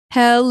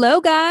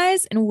Hello,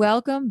 guys, and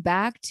welcome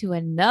back to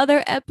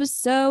another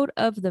episode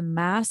of the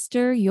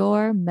Master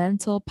Your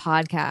Mental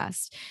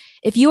podcast.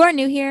 If you are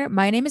new here,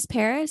 my name is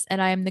Paris,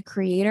 and I am the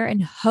creator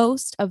and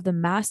host of the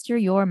Master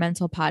Your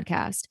Mental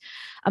podcast.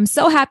 I'm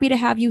so happy to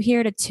have you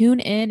here to tune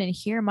in and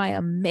hear my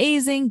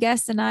amazing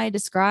guests and I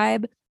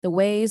describe the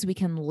ways we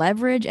can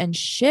leverage and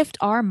shift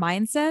our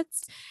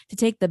mindsets to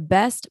take the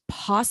best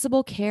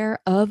possible care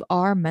of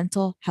our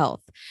mental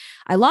health.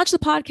 I launched the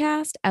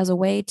podcast as a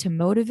way to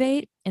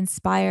motivate,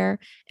 inspire,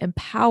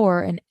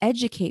 empower, and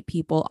educate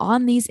people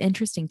on these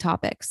interesting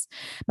topics.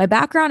 My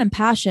background and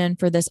passion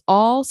for this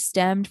all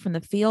stemmed from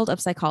the field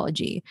of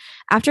psychology.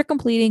 After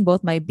completing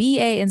both my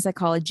BA in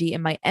psychology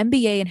and my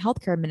MBA in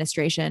healthcare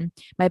administration,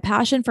 my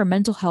passion for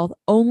mental health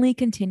only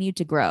continued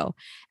to grow.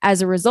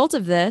 As a result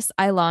of this,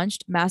 I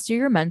launched Master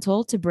Your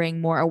Mental to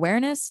bring more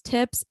awareness,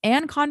 tips,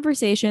 and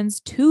conversations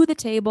to the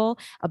table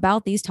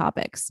about these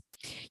topics.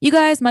 You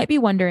guys might be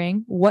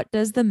wondering, what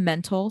does the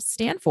mental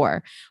stand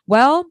for?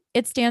 Well,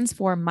 it stands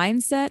for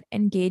mindset,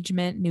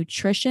 engagement,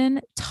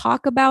 nutrition,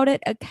 talk about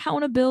it,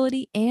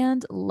 accountability,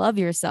 and love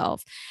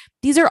yourself.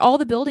 These are all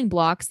the building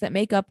blocks that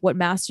make up what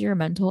Master Your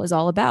Mental is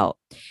all about.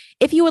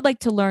 If you would like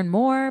to learn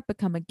more,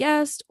 become a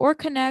guest, or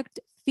connect,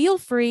 feel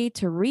free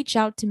to reach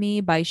out to me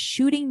by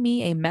shooting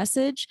me a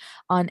message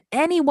on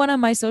any one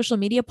of my social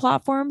media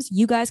platforms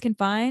you guys can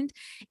find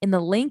in the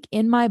link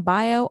in my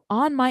bio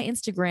on my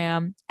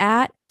Instagram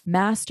at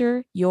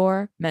Master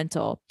Your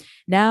Mental.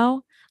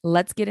 Now,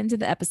 let's get into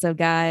the episode,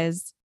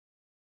 guys.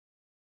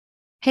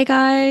 Hey,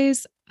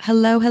 guys.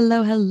 Hello,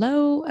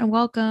 and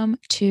welcome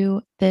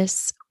to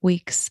this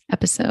week's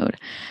episode.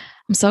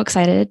 I'm so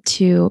excited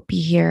to be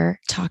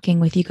here talking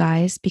with you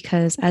guys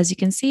because, as you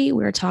can see,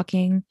 we're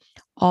talking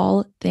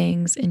all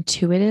things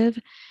intuitive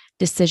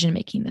decision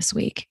making this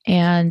week.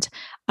 And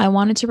I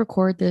wanted to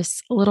record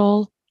this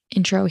little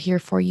intro here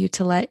for you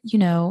to let you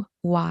know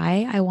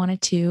why I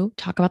wanted to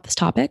talk about this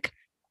topic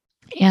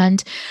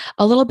and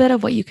a little bit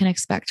of what you can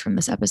expect from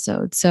this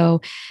episode. So,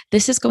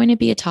 this is going to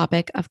be a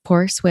topic, of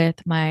course,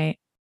 with my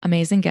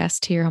amazing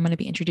guest here, I'm going to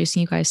be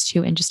introducing you guys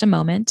to in just a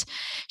moment.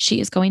 She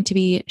is going to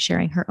be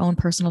sharing her own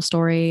personal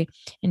story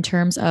in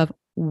terms of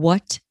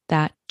what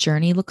that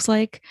journey looks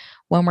like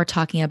when we're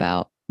talking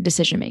about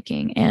decision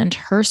making. And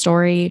her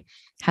story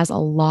has a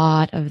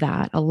lot of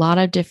that, a lot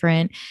of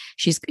different,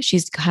 she's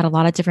had a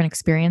lot of different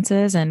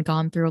experiences and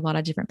gone through a lot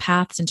of different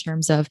paths in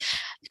terms of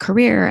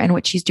career and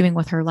what she's doing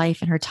with her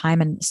life and her time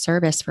and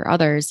service for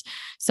others.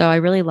 So I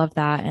really love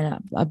that. And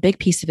a big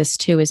piece of this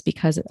too is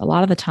because a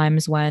lot of the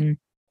times when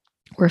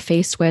we're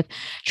faced with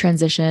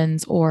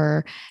transitions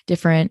or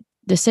different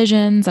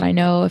decisions. And I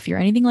know if you're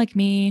anything like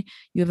me,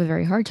 you have a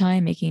very hard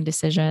time making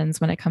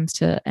decisions when it comes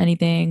to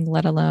anything,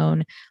 let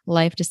alone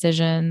life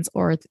decisions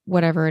or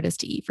whatever it is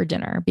to eat for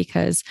dinner,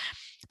 because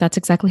that's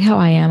exactly how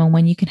I am. And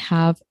when you can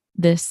have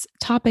this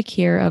topic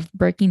here of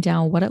breaking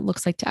down what it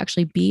looks like to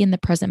actually be in the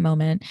present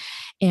moment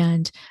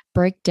and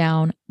break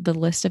down the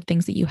list of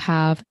things that you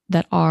have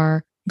that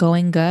are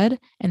going good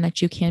and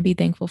that you can be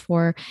thankful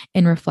for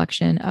in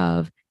reflection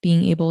of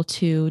being able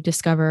to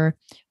discover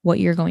what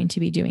you're going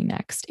to be doing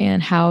next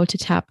and how to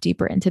tap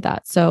deeper into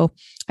that. So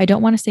I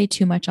don't want to say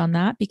too much on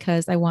that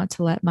because I want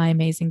to let my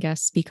amazing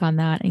guests speak on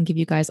that and give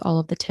you guys all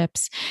of the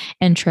tips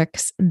and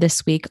tricks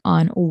this week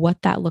on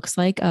what that looks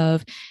like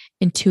of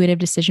intuitive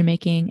decision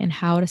making and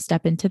how to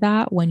step into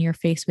that when you're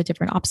faced with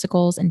different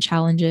obstacles and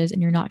challenges and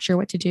you're not sure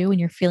what to do and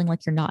you're feeling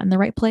like you're not in the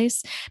right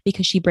place,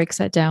 because she breaks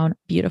that down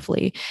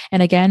beautifully.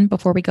 And again,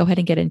 before we go ahead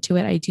and get into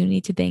it, I do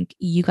need to thank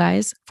you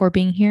guys for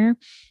being here.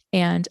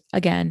 And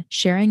again,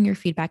 sharing your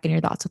feedback and your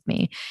thoughts with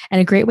me.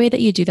 And a great way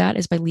that you do that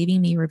is by leaving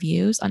me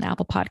reviews on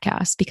Apple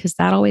Podcasts, because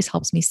that always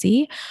helps me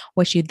see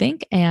what you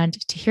think and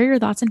to hear your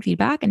thoughts and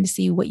feedback and to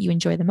see what you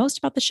enjoy the most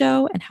about the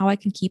show and how I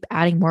can keep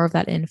adding more of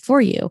that in for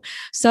you.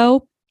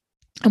 So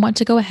I want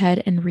to go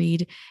ahead and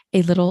read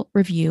a little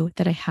review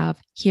that I have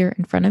here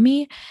in front of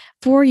me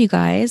for you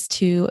guys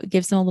to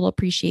give some a little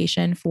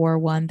appreciation for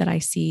one that I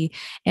see.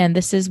 And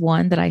this is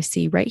one that I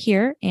see right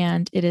here.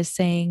 And it is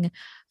saying,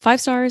 5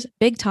 stars,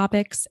 big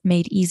topics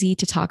made easy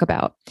to talk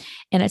about.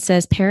 And it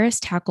says Paris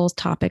tackles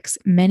topics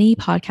many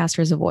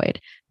podcasters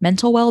avoid: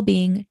 mental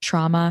well-being,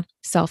 trauma,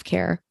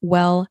 self-care.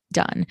 Well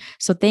done.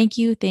 So thank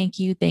you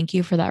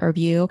for that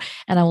review.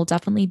 And I will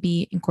definitely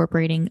be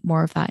incorporating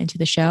more of that into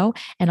the show,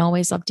 and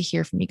always love to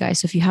hear from you guys.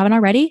 So if you haven't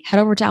already,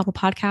 head over to Apple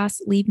Podcasts,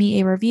 leave me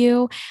a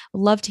review.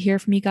 Love to hear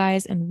from you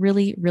guys and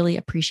really, really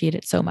appreciate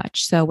it so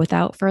much. So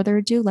without further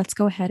ado, let's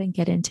go ahead and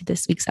get into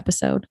this week's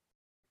episode.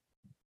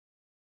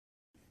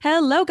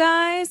 Hello,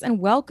 guys, and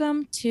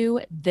welcome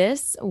to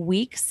this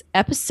week's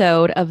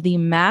episode of the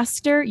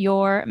Master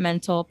Your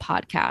Mental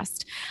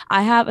podcast.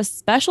 I have a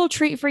special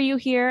treat for you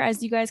here.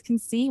 As you guys can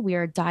see, we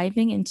are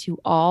diving into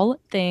all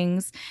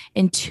things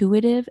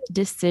intuitive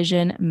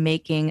decision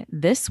making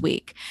this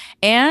week.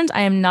 And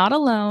I am not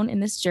alone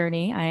in this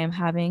journey. I am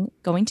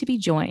going to be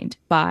joined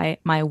by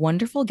my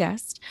wonderful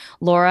guest,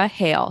 Laura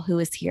Hale, who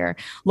is here.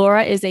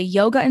 Laura is a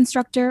yoga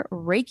instructor,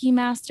 Reiki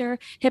master,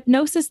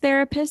 hypnosis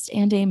therapist,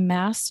 and a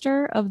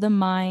master of of the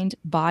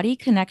mind-body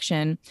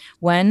connection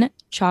when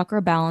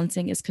chakra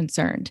balancing is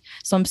concerned.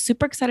 So I'm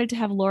super excited to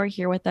have Laura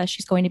here with us.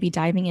 She's going to be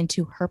diving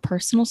into her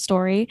personal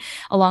story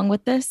along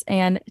with this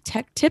and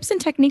tips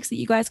and techniques that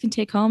you guys can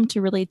take home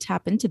to really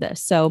tap into this.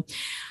 So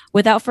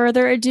without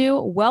further ado,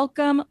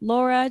 welcome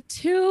Laura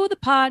to the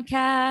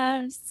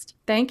podcast.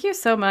 Thank you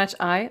so much.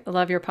 I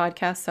love your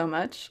podcast so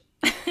much.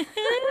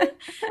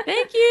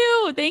 Thank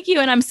you. Thank you.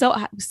 And I'm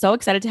so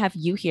excited to have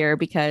you here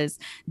because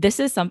this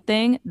is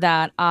something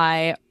that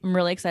I am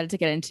really excited to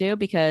get into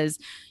because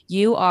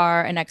you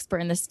are an expert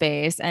in the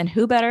space, and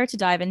who better to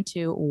dive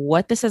into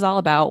what this is all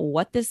about,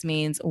 what this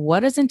means,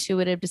 what is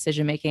intuitive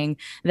decision making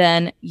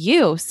than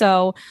you.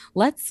 So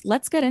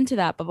let's get into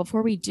that. But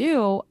before we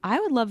do, I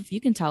would love if you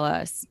can tell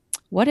us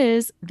what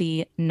is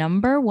the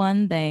number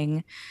one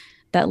thing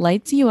that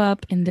lights you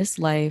up in this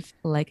life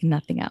like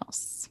nothing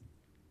else?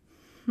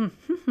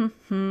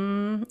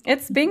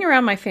 It's being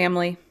around my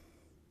family.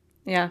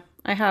 Yeah,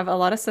 I have a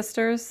lot of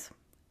sisters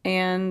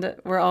and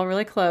we're all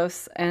really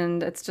close,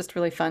 and it's just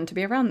really fun to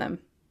be around them.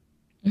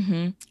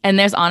 Mm-hmm. And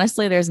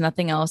there's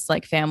nothing else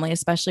like family,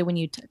 especially when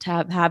you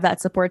have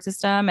that support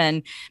system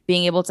and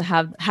being able to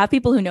have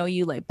people who know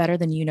you like better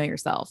than you know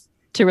yourself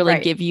to really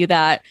Right. give you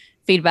that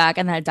feedback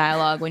and that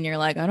dialogue when you're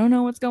like, I don't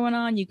know what's going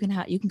on. You can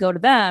go to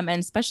them,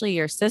 and especially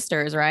your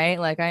sisters, right?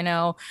 Like I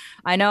know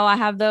I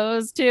have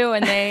those too,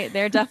 and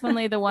they're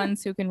definitely the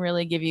ones who can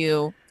really give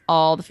you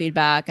all the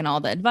feedback and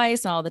all the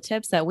advice and all the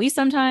tips that we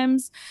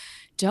sometimes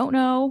don't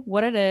know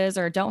what it is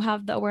or don't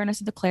have the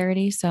awareness of the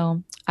clarity.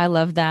 So I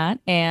love that.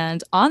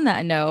 And on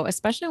that note,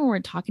 especially when we're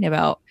talking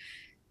about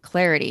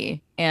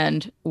clarity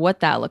and what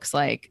that looks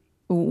like,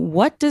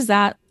 what does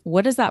that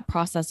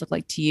process look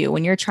like to you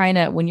when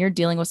when you're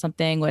dealing with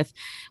something with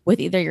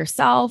either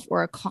yourself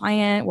or a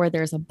client where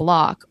there's a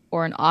block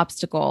or an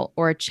obstacle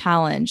or a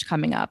challenge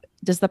coming up?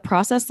 Does the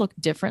process look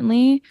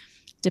differently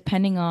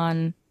depending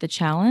on the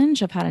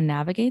challenge of how to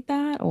navigate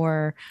that,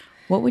 or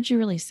what would you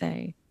really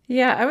say?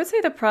 Yeah, I would say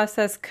the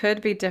process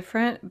could be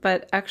different,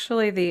 but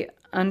actually the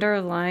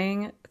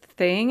underlying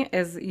thing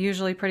is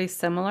usually pretty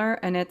similar.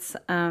 And it's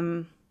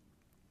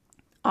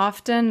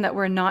often that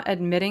we're not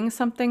admitting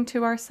something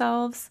to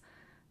ourselves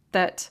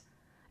that,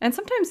 and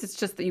sometimes it's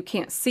just that you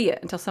can't see it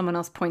until someone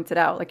else points it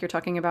out. Like you're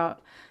talking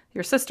about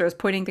your sisters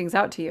pointing things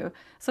out to you.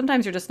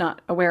 Sometimes you're just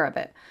not aware of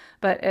it.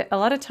 But a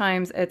lot of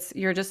times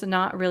you're just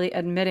not really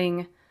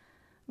admitting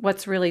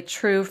what's really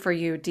true for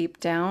you deep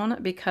down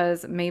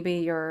because maybe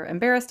you're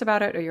embarrassed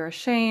about it or you're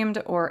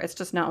ashamed or it's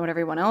just not what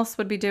everyone else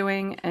would be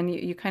doing. And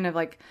you kind of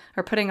like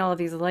are putting all of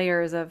these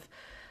layers of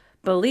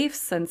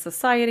beliefs and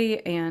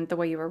society and the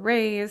way you were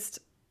raised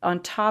on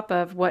top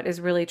of what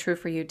is really true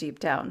for you deep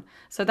down.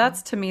 So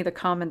that's to me the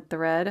common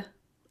thread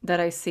that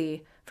I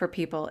see for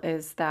people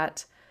is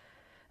that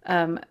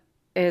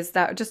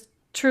just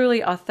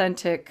truly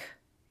authentic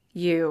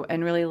you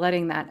and really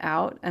letting that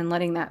out and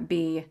letting that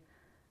be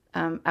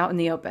out in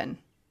the open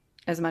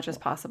as much as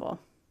possible.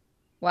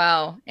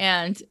 Wow.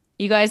 And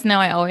you guys know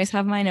I always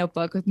have my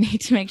notebook with me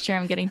to make sure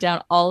I'm getting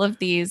down all of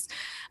these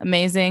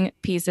amazing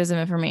pieces of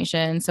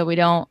information so we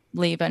don't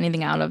leave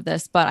anything out of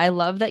this. But I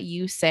love that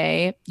you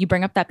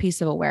bring up that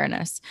piece of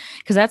awareness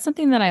because that's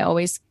something that I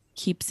always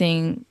keep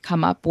seeing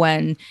come up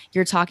when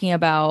you're talking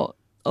about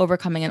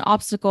overcoming an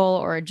obstacle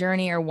or a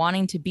journey or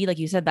wanting to be, like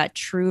you said, that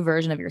true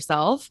version of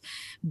yourself,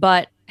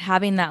 but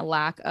having that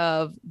lack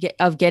of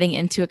getting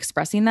into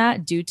expressing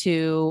that due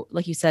to,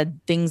 like you said,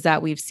 things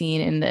that we've seen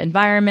in the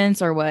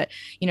environments or what,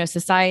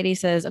 society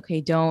says,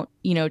 okay, don't,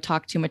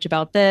 talk too much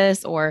about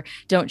this or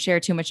don't share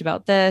too much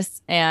about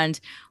this. And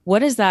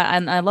what is that?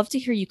 And I'd love to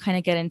hear you kind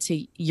of get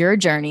into your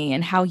journey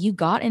and how you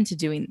got into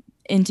doing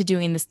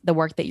this, the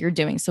work that you're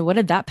doing. So what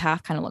did that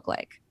path kind of look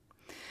like?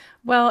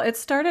 Well, it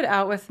started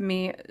out with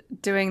me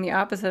doing the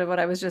opposite of what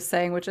I was just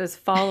saying, which is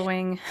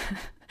following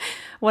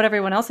what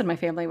everyone else in my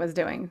family was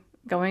doing,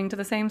 going to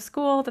the same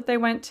school that they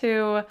went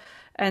to,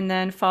 and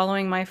then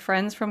following my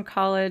friends from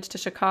college to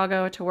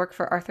Chicago to work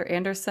for Arthur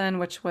Andersen,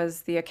 which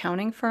was the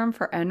accounting firm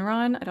for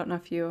Enron. I don't know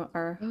if you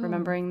are Oh,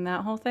 remembering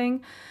that whole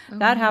thing. oh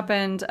That no.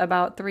 happened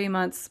about 3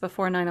 months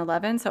before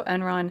 9/11. So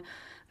Enron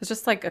was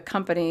just like a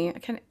company,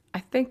 I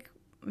think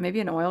maybe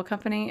an oil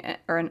company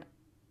or an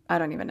I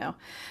don't even know,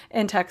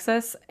 in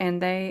Texas.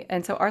 And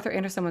so Arthur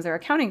Andersen was their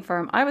accounting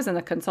firm. I was in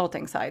the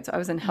consulting side, so I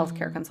was in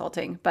healthcare Mm.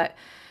 consulting. But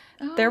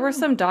there were Oh.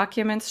 some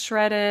documents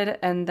shredded,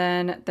 and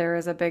then there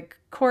is a big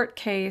court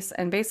case.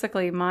 And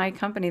basically, my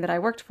company that I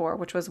worked for,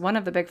 which was one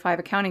of the big five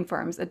accounting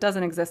firms, it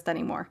doesn't exist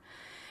anymore.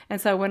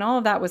 And so when all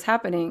of that was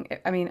happening,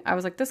 I mean, I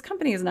was like, this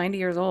company is 90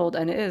 years old,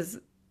 and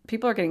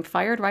people are getting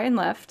fired right and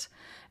left.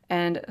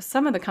 And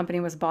some of the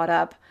company was bought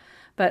up.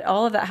 But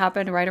all of that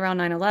happened right around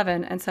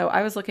 9/11. And so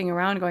I was looking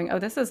around going, oh,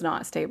 this is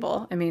not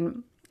stable. I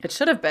mean, it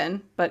should have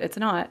been, but it's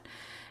not.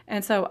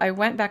 And so I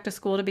went back to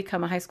school to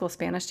become a high school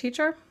Spanish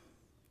teacher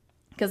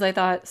because I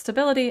thought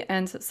stability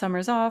and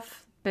summers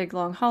off, big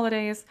long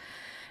holidays.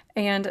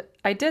 And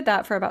I did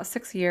that for about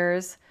 6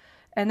 years.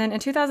 And then in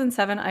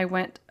 2007, I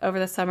went over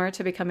the summer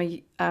to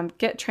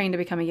get trained to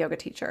become a yoga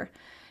teacher.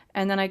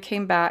 And then I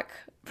came back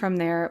from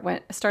there,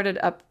 started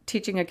up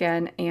teaching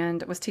again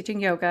and was teaching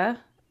yoga.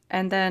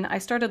 And then I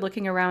started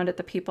looking around at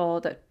the people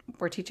that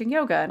were teaching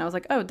yoga, and I was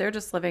like, oh, they're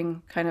just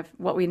living kind of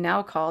what we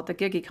now call the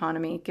gig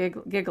economy,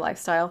 gig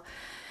lifestyle.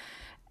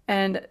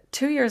 And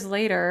 2 years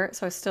later,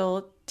 so I was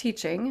still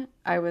teaching.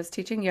 I was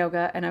teaching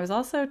yoga, and I was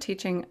also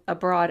teaching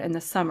abroad in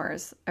the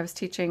summers. I was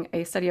teaching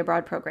a study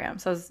abroad program.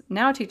 So I was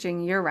now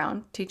teaching year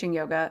round, teaching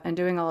yoga and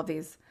doing all of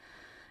these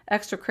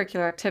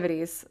extracurricular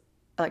activities,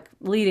 like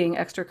leading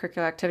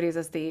extracurricular activities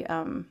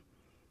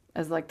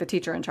as like the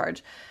teacher in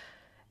charge.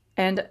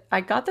 And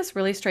I got this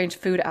really strange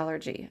food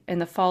allergy in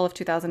the fall of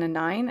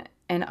 2009,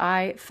 and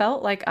I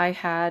felt like I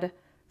had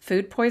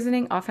food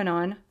poisoning off and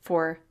on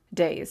for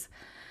days.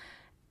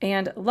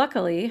 And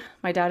luckily,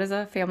 my dad is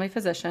a family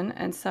physician,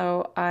 and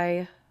so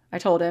I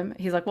told him,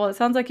 he's like, "Well, it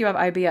sounds like you have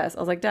IBS." I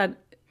was like, "Dad,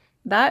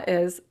 that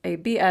is a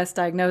BS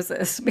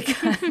diagnosis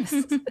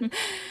because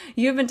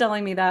you've been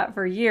telling me that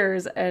for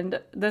years,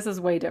 and this is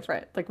way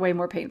different, like way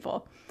more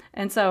painful."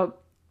 And so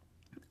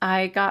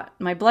I got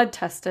my blood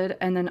tested,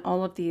 and then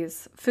all of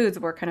these foods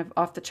were kind of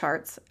off the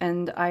charts.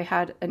 And I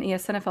had an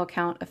eosinophil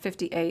count of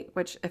 58,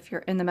 which, if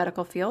you're in the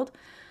medical field,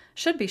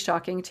 should be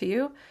shocking to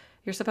you.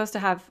 You're supposed to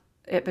have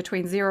it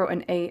between 0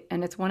 and 8,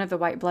 and it's one of the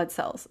white blood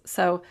cells.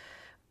 So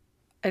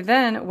I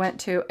then went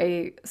to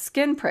a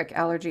skin prick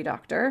allergy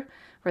doctor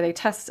where they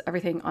test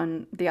everything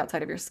on the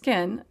outside of your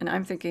skin. And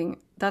I'm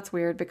thinking, that's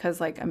weird because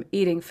like I'm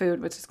eating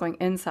food, which is going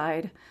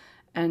inside.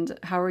 And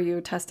how are you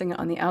testing it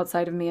on the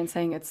outside of me and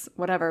saying it's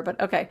whatever? But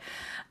okay.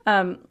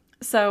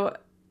 So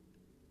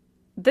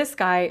this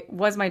guy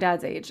was my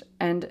dad's age,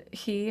 and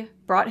he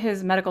brought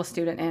his medical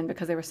student in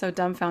because they were so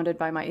dumbfounded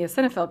by my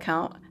eosinophil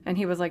count. And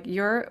he was like,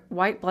 your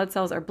white blood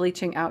cells are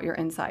bleaching out your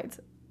insides.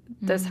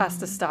 This has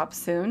to stop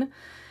soon.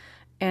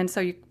 And so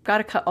you've got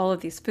to cut all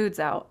of these foods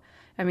out.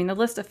 I mean, the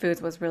list of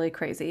foods was really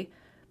crazy.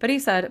 But he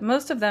said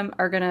most of them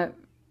are going to,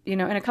 in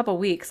a couple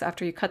weeks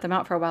after you cut them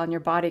out for a while and your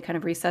body kind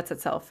of resets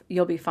itself,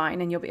 you'll be fine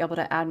and you'll be able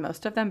to add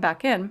most of them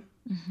back in.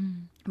 Mm-hmm.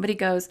 But he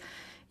goes,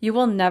 you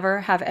will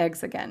never have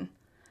eggs again.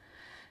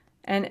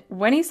 And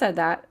when he said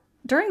that,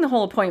 during the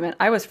whole appointment,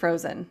 I was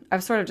frozen. I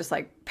was sort of just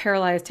like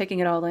paralyzed, taking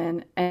it all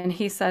in. And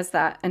he says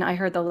that, and I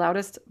heard the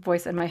loudest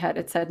voice in my head.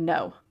 It said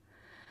no.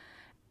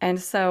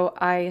 And so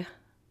I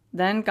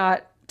then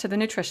got to the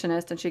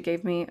nutritionist, and she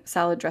gave me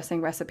salad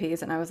dressing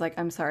recipes. And I was like,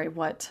 I'm sorry,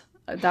 what?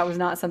 That was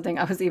not something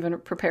I was even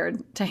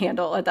prepared to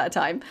handle at that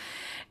time.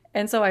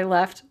 And so I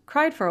left,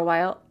 cried for a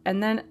while,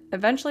 and then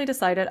eventually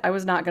decided I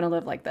was not going to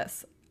live like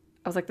this.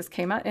 I was like, this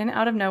came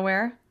out of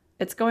nowhere.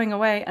 It's going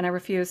away, and I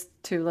refuse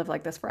to live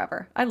like this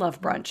forever. I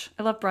love brunch.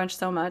 I love brunch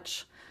so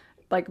much.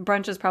 Like,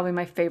 brunch is probably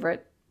my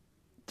favorite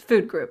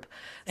food group.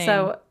 Same.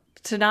 So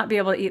to not be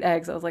able to eat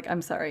eggs, I was like,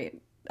 I'm sorry.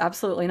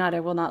 Absolutely not. I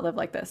will not live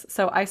like this.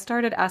 So I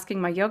started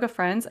asking my yoga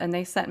friends, and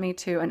they sent me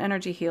to an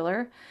energy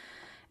healer.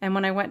 And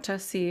when I went to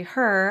see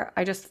her,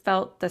 I just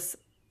felt this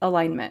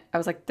alignment. I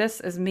was like,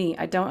 this is me.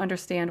 I don't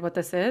understand what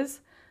this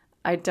is.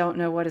 I don't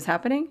know what is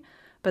happening,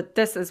 but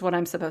this is what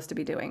I'm supposed to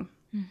be doing.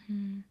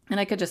 Mm-hmm. And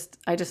I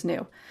just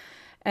knew.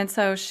 And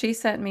so she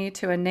sent me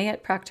to a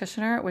NAET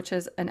practitioner, which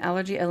is an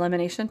allergy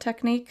elimination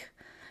technique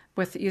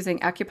with using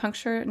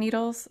acupuncture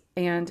needles.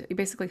 And you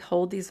basically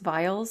hold these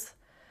vials,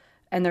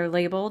 and they're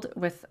labeled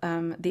with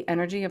the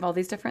energy of all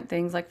these different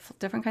things, like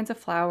different kinds of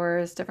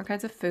flowers, different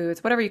kinds of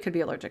foods, whatever you could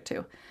be allergic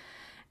to.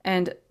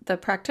 And the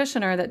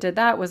practitioner that did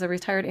that was a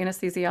retired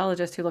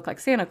anesthesiologist who looked like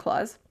Santa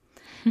Claus.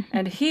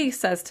 And he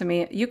says to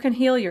me, you can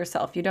heal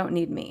yourself. You don't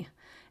need me.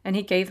 And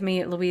he gave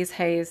me Louise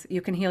Hay's You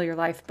Can Heal Your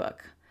Life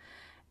book.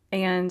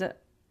 And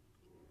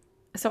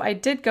so I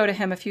did go to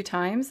him a few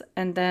times,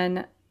 and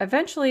then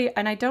eventually,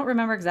 and I don't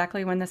remember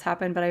exactly when this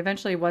happened, but I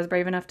eventually was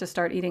brave enough to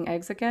start eating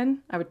eggs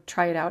again. I would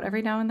try it out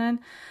every now and then.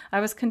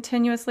 I was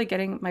continuously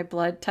getting my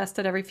blood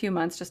tested every few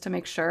months just to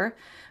make sure,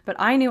 but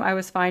I knew I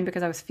was fine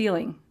because I was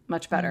feeling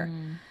much better.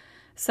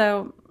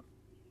 So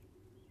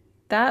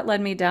that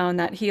led me down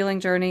that healing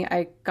journey.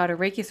 I got a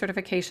Reiki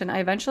certification. I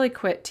eventually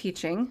quit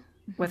teaching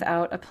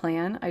without a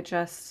plan. I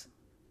just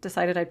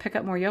decided I'd pick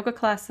up more yoga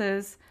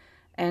classes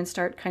and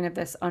start kind of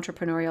this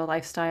entrepreneurial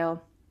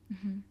lifestyle.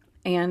 Mm-hmm.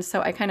 And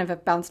so I kind of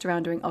have bounced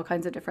around doing all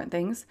kinds of different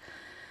things.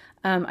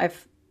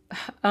 I've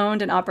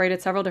owned and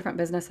operated several different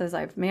businesses.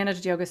 I've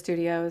managed yoga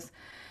studios,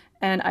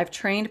 and I've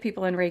trained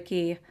people in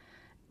Reiki.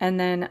 And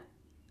then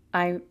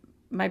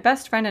my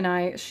best friend and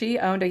I, she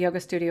owned a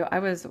yoga studio. I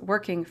was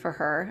working for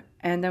her.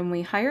 And then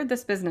we hired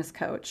this business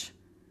coach.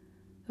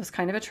 It was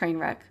kind of a train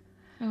wreck.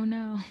 Oh,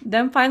 no.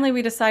 Then finally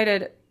we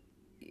decided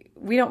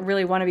we don't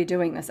really want to be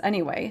doing this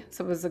anyway.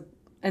 So it was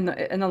in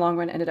the long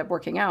run ended up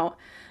working out.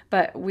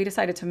 But we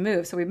decided to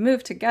move. So we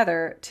moved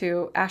together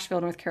to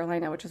Asheville, North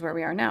Carolina, which is where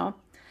we are now.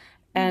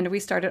 And we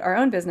started our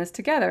own business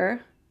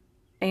together.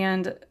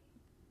 And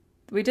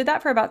we did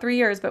that for about 3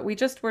 years, but we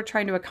just were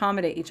trying to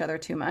accommodate each other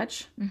too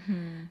much.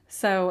 Mm-hmm.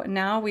 So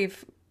now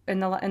in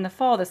the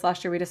fall this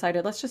last year, we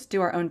decided let's just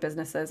do our own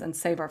businesses and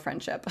save our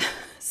friendship.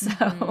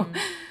 So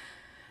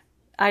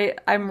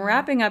I'm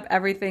wrapping up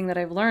everything that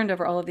I've learned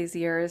over all of these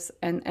years.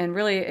 And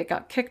really it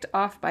got kicked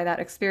off by that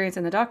experience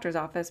in the doctor's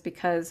office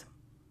because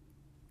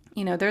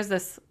there's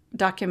this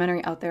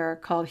documentary out there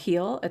called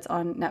Heal. It's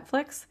on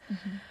Netflix.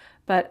 Mm-hmm.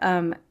 But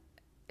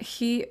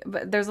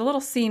but there's a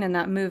little scene in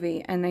that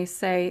movie, and they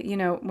say,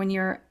 when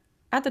you're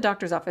at the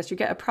doctor's office, you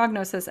get a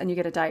prognosis and you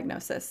get a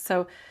diagnosis.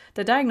 So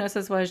the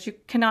diagnosis was you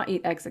cannot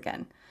eat eggs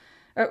again.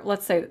 Or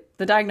let's say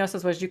the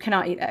diagnosis was you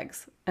cannot eat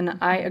eggs. And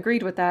I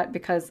agreed with that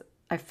because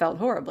I felt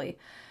horribly.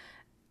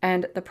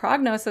 And the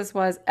prognosis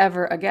was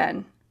ever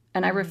again.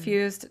 And I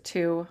refused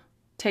to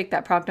take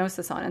that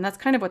prognosis on. And that's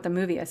kind of what the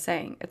movie is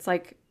saying. It's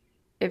like,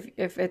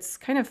 if it's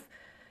kind of,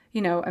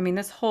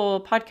 this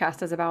whole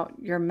podcast is about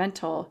your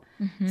mental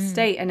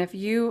state. And if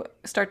you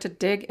start to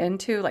dig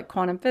into like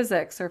quantum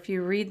physics, or if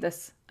you read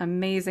this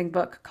amazing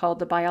book called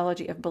The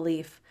Biology of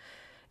Belief,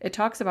 it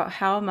talks about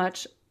how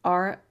much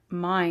our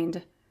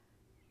mind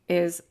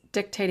is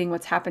dictating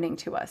what's happening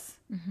to us.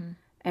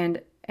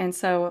 And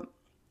so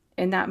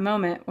in that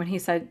moment when he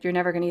said, you're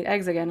never going to eat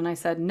eggs again, and I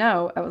said,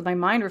 no, my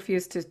mind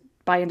refused to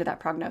buy into that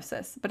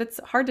prognosis. But it's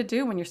hard to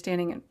do when you're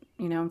standing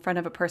in front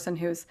of a person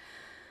who's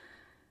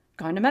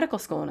gone to medical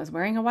school and is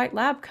wearing a white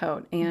lab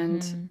coat.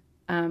 And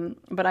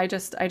but I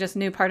just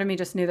knew, part of me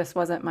just knew this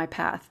wasn't my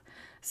path.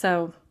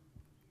 So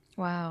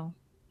Wow.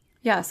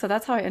 yeah, so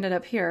that's how I ended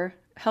up here,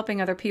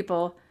 helping other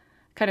people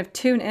kind of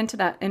tune into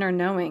that inner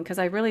knowing, because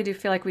I really do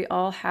feel like we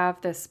all have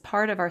this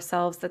part of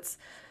ourselves that's,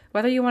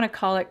 whether you want to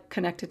call it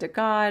connected to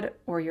God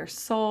or your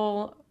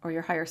soul or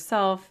your higher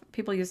self.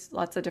 People use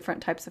lots of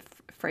different types of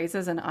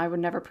phrases, and I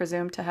would never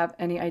presume to have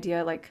any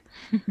idea, like,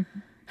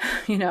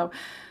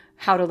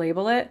 how to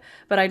label it.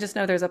 But I just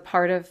know there's a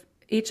part of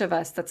each of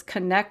us that's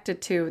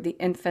connected to the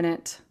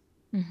infinite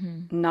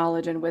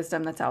knowledge and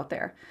wisdom that's out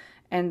there.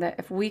 And that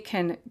if we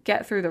can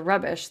get through the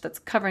rubbish that's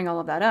covering all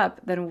of that up,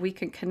 then we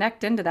can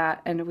connect into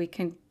that, and we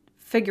can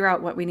figure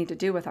out what we need to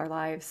do with our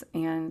lives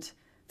and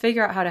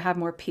figure out how to have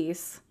more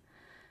peace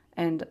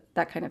and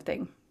that kind of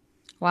thing.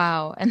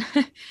 Wow. And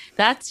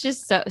that's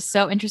just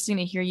so interesting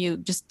to hear you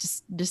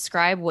just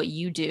describe what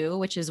you do,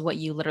 which is what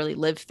you literally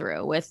lived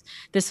through with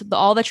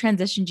all the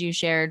transitions you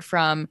shared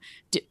from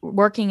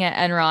working at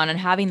Enron and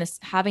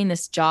having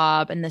this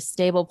job and this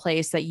stable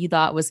place that you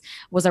thought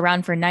was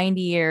around for 90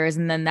 years.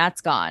 And then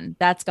that's gone.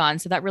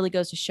 So that really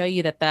goes to show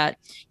you that,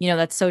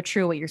 that's so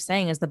true. What you're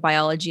saying is the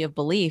biology of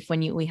belief.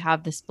 When we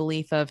have this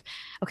belief of,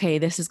 okay,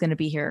 this is going to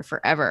be here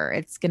forever.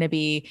 It's going to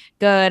be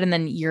good. And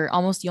then you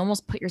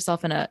almost put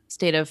yourself in a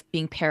state of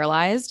being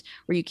paralyzed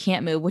where you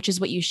can't move, which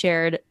is what you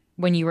shared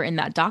when you were in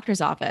that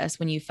doctor's office,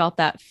 when you felt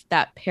that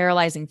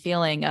paralyzing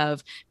feeling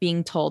of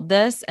being told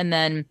this, and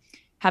then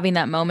having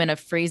that moment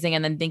of freezing,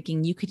 and then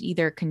thinking you could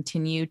either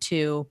continue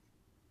to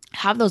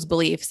have those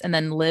beliefs and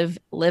then live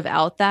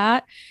out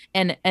that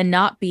and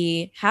not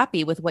be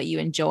happy with what you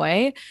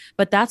enjoy.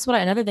 But that's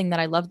another thing that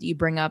I love that you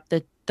bring up,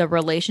 the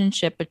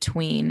relationship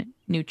between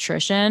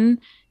nutrition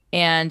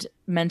and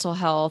mental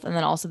health, and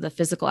then also the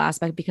physical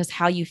aspect, because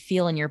how you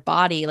feel in your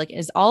body, like,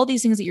 is all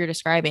these things that you're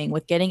describing,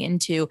 with getting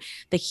into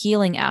the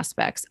healing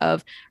aspects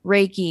of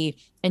Reiki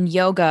and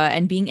yoga,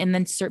 and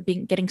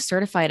getting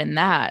certified in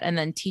that, and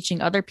then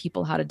teaching other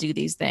people how to do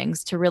these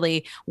things to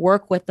really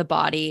work with the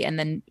body, and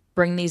then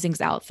bring these things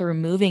out through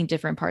moving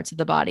different parts of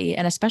the body.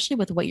 And especially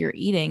with what you're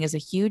eating is a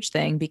huge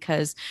thing,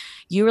 because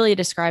you really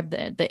described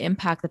the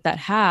impact that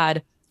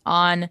had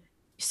on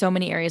so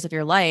many areas of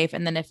your life.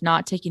 And then if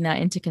not taking that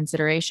into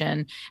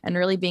consideration and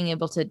really being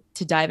able to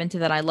dive into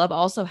that. I love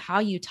also how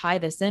you tie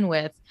this in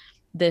with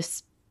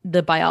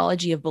the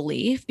biology of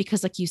belief,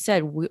 because like you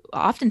said,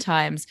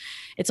 oftentimes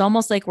it's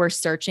almost like we're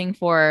searching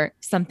for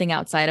something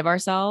outside of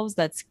ourselves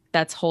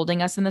that's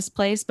holding us in this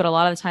place. But a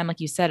lot of the time,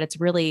 like you said,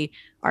 it's really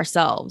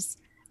ourselves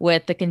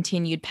with the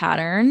continued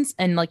patterns.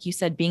 And like you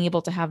said, being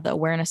able to have the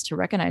awareness to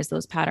recognize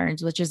those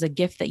patterns, which is a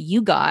gift that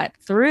you got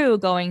through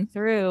going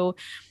through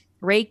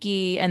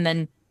Reiki and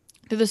then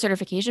through the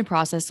certification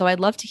process. So I'd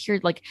love to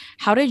hear, like,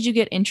 how did you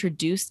get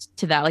introduced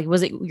to that? Like,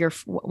 was it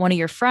one of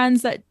your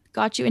friends that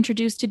got you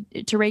introduced to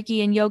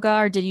Reiki and yoga,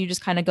 or did you just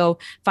kind of go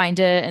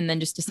find it and then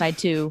just decide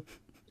to,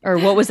 or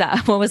what was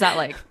that? What was that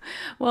like?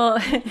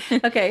 Well,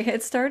 okay.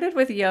 It started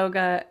with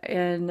yoga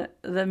in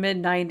the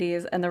mid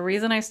 90s. And the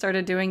reason I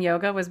started doing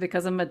yoga was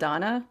because of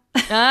Madonna.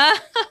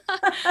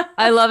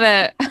 I love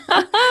it.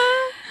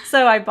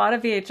 So I bought a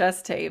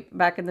VHS tape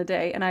back in the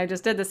day, and I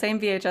just did the same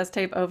VHS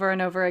tape over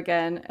and over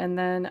again. And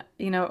then,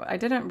 I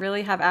didn't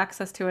really have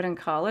access to it in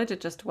college. It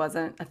just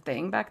wasn't a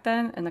thing back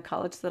then in the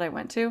college that I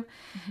went to.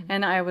 Mm-hmm.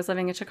 And I was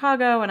living in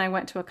Chicago, and I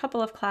went to a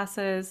couple of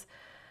classes,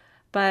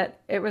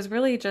 but it was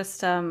really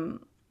just, when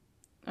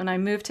I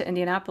moved to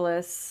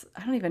Indianapolis,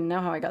 I don't even know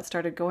how I got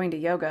started going to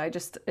yoga.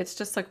 It's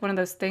just like one of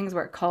those things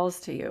where it calls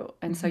to you.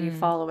 And so you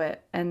follow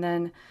it. And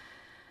then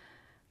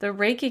the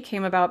Reiki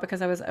came about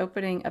because I was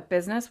opening a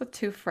business with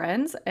two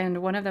friends,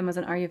 and one of them was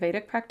an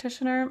Ayurvedic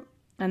practitioner,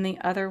 and the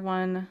other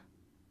one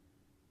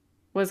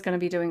was going to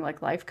be doing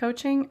like life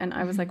coaching. And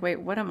I was like,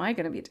 wait, what am I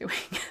going to be doing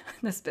in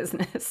this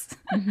business?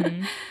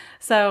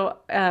 So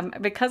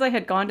because I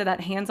had gone to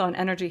that hands-on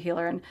energy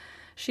healer, and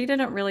she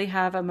didn't really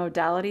have a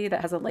modality that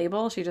has a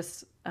label. She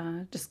just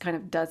kind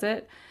of does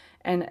it.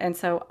 And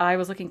so I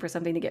was looking for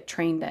something to get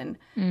trained in.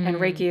 And Mm.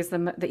 Reiki is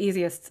the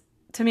easiest,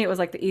 to me, it was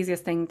like the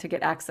easiest thing to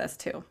get access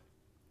to. Oh,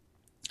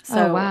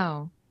 So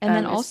wow. And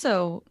then it's,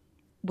 also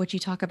what you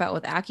talk about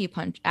with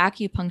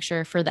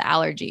acupuncture for the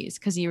allergies,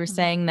 because you were Mhm.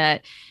 saying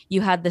that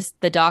you had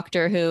the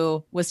doctor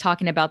who was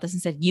talking about this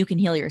and said you can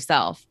heal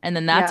yourself. And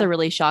then that's a Yeah,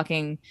 really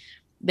shocking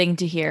thing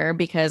to hear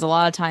because a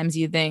lot of times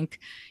you think,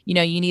 you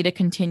need to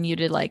continue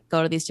to like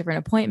go to these different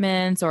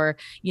appointments or,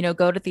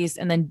 go to these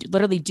and then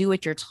literally do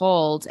what you're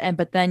told. And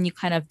but then you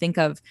kind of think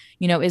of,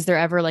 is there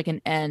ever like an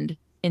end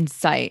in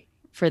sight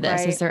for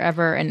this? Is right. there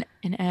ever an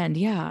end?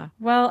 Yeah.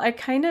 Well,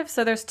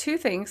 so there's two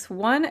things.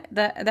 One,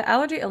 the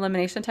allergy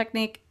elimination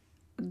technique,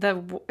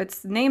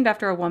 it's named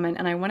after a woman,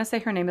 and I want to say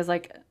her name is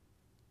like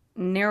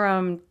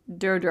Niram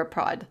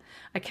Durdraprad.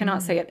 I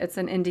cannot say Mm. it. It's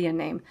an Indian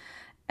name.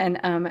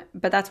 And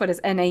but that's what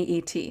is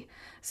NAET.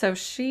 So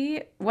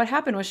what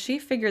happened was she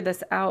figured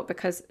this out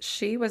because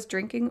she was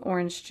drinking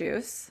orange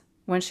juice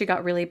when she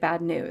got really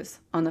bad news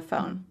on the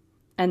phone. Mm.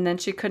 And then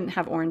she couldn't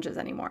have oranges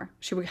anymore.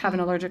 She would have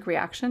an Oh. allergic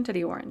reaction to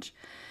the orange.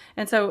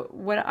 And so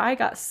when I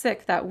got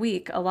sick that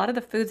week, a lot of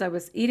the foods I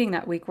was eating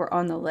that week were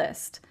on the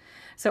list.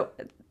 So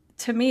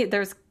to me,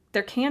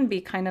 there can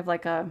be kind of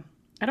like I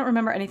don't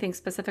remember anything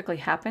specifically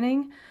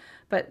happening,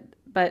 but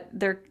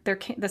there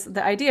can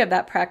the idea of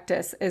that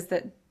practice is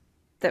that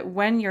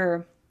when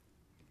your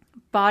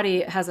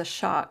body has a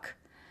shock,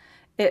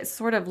 it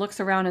sort of looks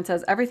around and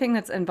says everything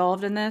that's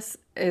involved in this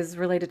is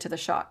related to the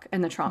shock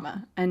and the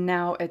trauma, and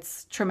now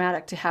it's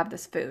traumatic to have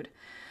this food.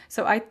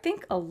 So I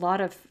think a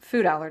lot of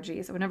food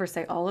allergies, I would never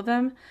say all of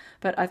them,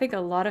 but I think a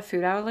lot of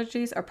food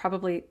allergies are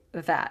probably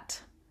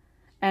that.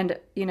 And,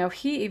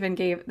 he even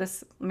gave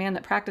this man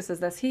that practices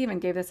this, he even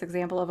gave this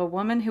example of a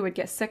woman who would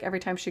get sick every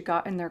time she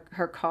got in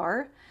her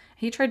car.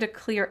 He tried to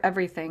clear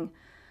everything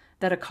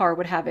that a car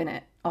would have in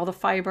it, all the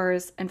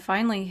fibers, and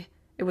finally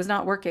it was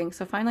not working.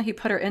 So finally he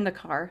put her in the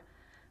car,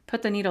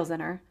 put the needles in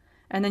her,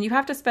 and then you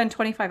have to spend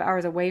 25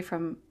 hours away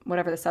from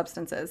whatever the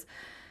substance is.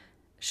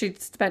 She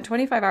spent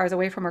 25 hours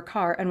away from her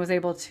car and was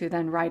able to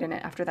then ride in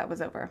it after that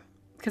was over.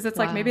 Because it's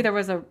like maybe Wow. there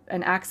was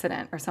an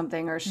accident or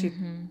something, or she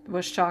Hmm.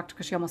 was shocked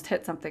because she almost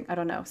hit something. I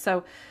don't know.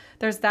 So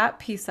there's that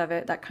piece of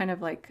it, that kind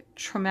of like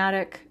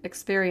traumatic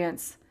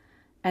experience,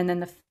 and then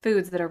the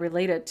foods that are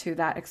related to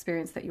that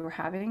experience that you were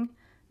having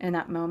in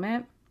that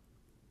moment.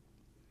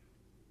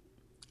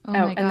 Oh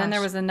Oh, my and then there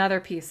gosh. was another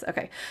piece.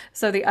 Okay.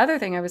 So the other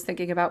thing I was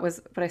thinking about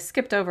was what I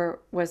skipped over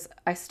was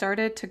I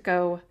started to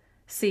go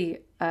see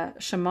a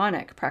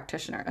shamanic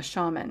practitioner, a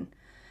shaman.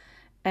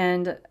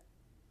 And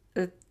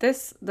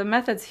the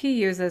methods he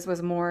uses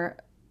was more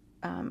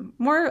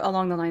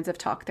along the lines of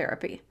talk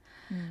therapy.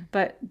 Mm.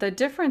 But the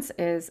difference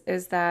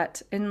is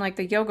that in like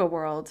the yoga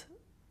world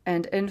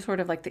and in sort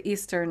of like the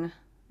Eastern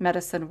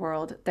medicine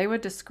world, they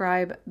would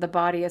describe the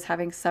body as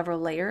having several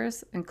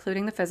layers,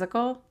 including the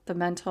physical, the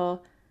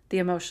mental, the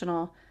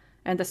emotional,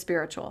 and the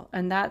spiritual.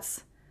 And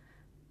that's,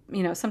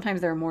 sometimes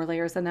there are more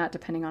layers than that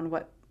depending on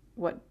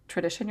what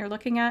tradition you're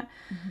looking at.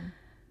 Hmm.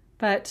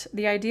 But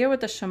the idea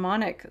with the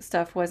shamanic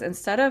stuff was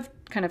instead of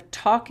kind of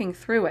talking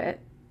through it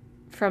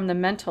from the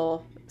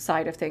mental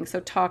side of things, so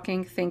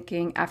talking,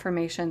 thinking,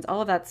 affirmations,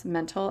 all of that's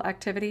mental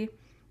activity.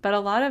 But a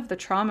lot of the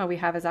trauma we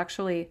have is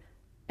actually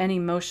an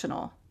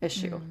emotional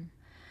issue Mm.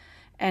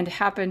 and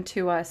happened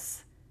to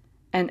us,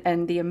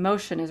 and the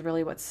emotion is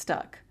really what's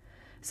stuck.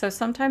 So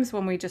sometimes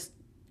when we just,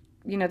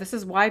 this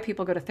is why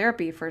people go to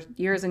therapy for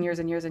years and years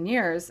and years and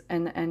years,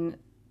 and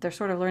they're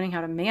sort of learning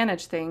how to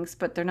manage things,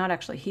 but they're not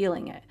actually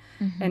healing it.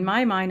 In Hmm.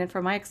 my mind, and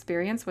from my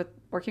experience with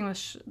working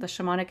with the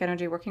shamanic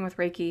energy, working with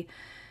Reiki,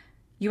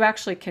 you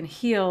actually can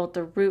heal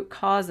the root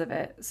cause of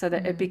it so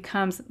that it Mm.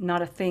 becomes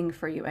not a thing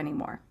for you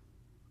anymore.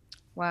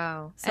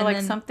 Wow. So, And like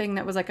then, something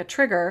that was like a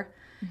trigger,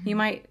 you mhm.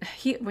 might,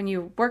 when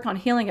you work on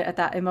healing it at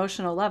that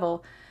emotional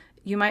level,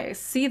 you might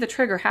see the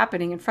trigger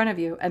happening in front of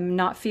you and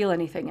not feel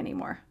anything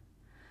anymore.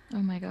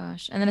 Oh my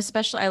gosh. And then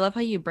especially I love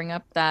how you bring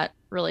up that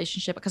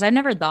relationship because I've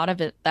never thought of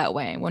it that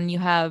way. When you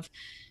have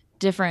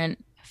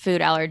different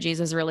food allergies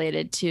as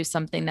related to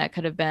something that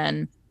could have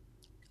been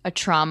a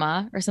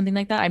trauma or something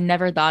like that. I've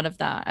never thought of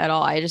that at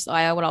all.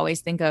 I would always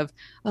think of,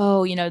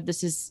 oh,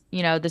 this is,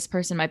 this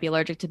person might be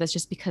allergic to this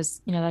just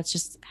because, that's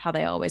just how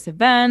they always have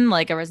been,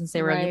 like ever since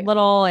they were Right.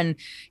 little. And,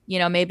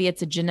 maybe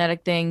it's a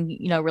genetic thing,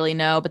 really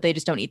no, but they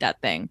just don't eat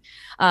that thing.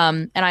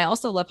 And I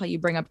also love how you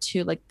bring up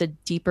too, like the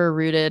deeper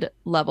rooted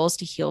levels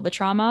to heal the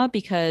trauma,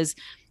 because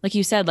like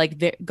you said,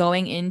 like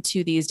going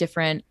into these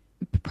different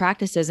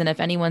practices, and if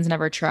anyone's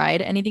never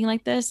tried anything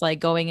like this, like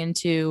going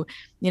into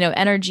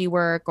energy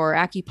work or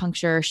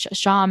acupuncture,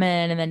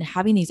 shaman, and then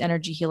having these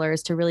energy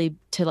healers to really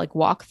to like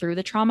walk through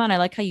the trauma. And I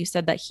like how you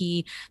said that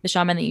the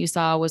shaman that you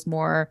saw was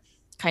more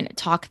kind of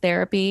talk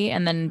therapy,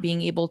 and then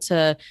being able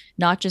to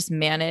not just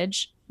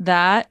manage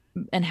that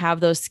and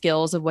have those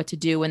skills of what to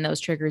do when those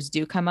triggers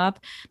do come up,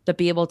 but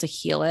be able to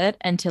heal it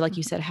and to, like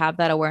you said, have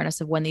that awareness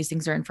of when these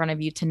things are in front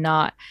of you, to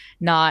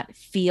not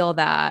feel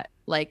that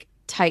like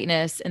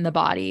tightness in the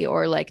body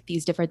or like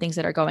these different things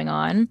that are going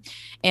on.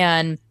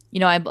 And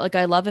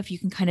I love if you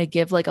can kind of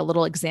give like a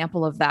little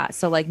example of that.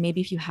 So like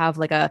maybe if you have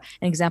like an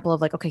example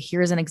of like, okay,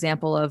 here's an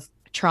example of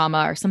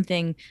trauma or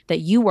something that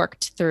you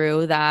worked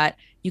through that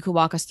you could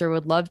walk us through.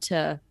 Would love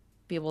to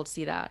be able to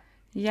see that.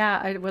 Yeah,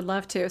 I would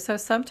love to. So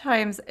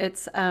sometimes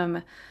it's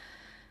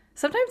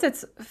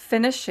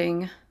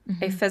finishing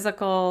a Hmm.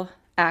 physical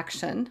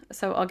action.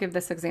 So I'll give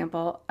this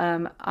example.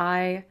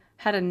 I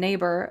had a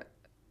neighbor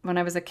when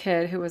I was a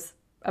kid who was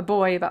a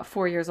boy about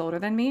 4 years older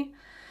than me.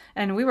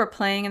 And we were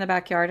playing in the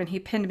backyard and he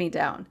pinned me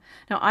down.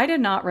 Now, I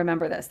did not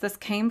remember this. This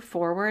came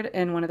forward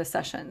in one of the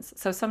sessions.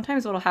 So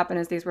sometimes what will happen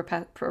is these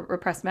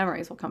repressed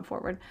memories will come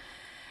forward.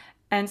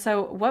 And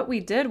so what we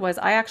did was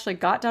I actually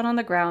got down on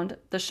the ground.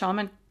 The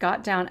shaman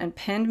got down and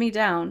pinned me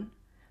down,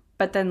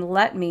 but then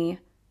let me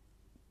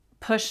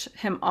push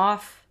him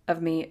off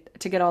of me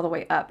to get all the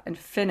way up and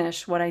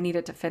finish what I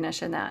needed to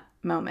finish in that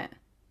moment.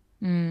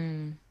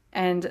 Mm.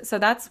 And so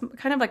that's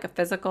kind of like a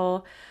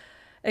physical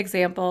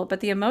example, but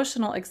the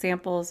emotional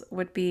examples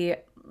would be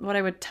what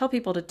I would tell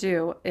people to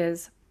do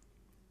is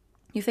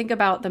you think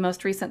about the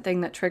most recent thing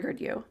that triggered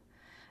you.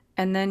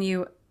 And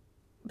then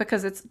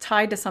because it's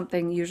tied to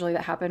something usually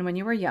that happened when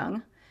you were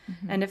young.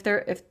 Hmm. And if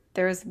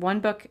there is one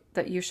book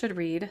that you should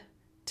read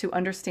to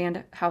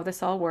understand how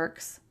this all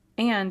works,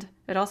 and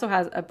it also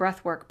has a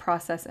breathwork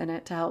process in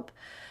it to help,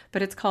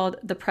 but it's called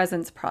the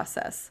presence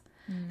process.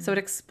 So it Mm.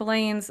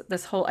 explains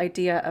this whole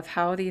idea of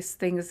how these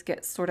things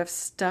get sort of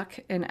stuck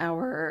in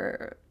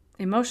our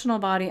emotional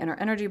body and our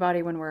energy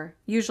body when we're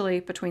usually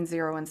between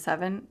 0 and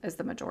 7 is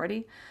the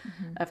majority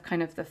Hmm. of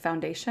kind of the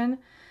foundation.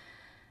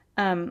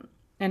 Um,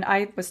 and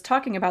I was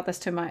talking about this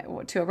to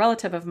a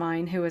relative of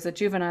mine who was a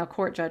juvenile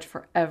court judge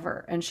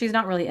forever, and she's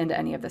not really into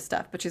any of this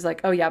stuff, but she's like,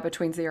 "Oh yeah,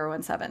 between 0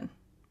 and 7,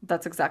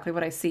 that's exactly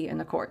what I see in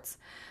the courts."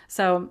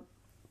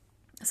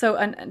 So,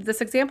 and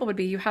this example would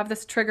be you have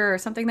this trigger or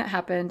something that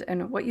happened,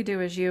 and what you do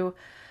is you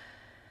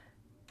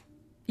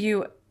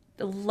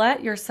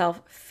let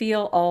yourself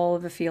feel all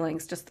of the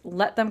feelings, just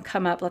let them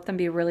come up, let them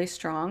be really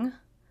strong,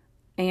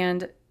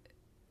 and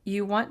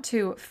you want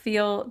to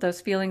feel those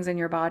feelings in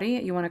your body.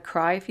 You want to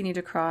cry if you need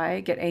to cry,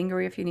 get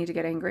angry if you need to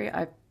get angry.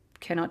 I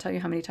cannot tell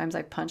you how many times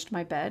I punched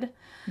my bed,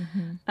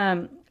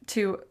 Hmm.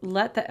 to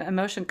let the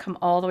emotion come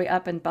all the way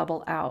up and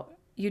bubble out.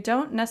 You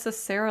don't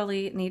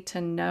necessarily need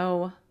to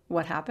know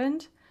what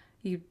happened.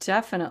 You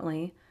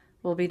definitely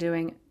will be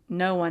doing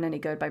no one any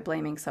good by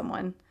blaming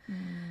someone. Mm.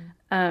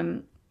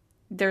 Um,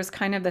 there's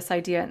kind of this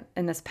idea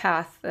in this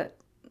path that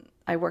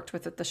I worked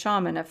with the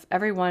shaman of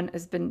everyone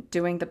has been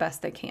doing the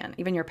best they can.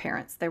 Even your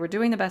parents, they were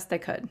doing the best they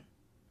could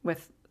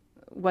with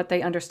what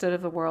they understood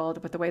of the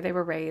world, with the way they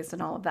were raised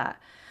and all of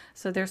that.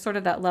 So there's sort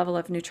of that level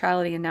of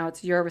neutrality, and now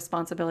it's your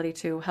responsibility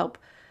to help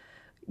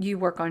you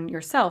work on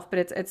yourself. But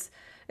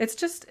it's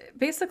just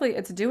basically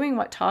it's doing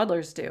what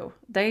toddlers do.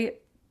 They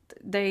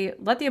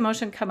let the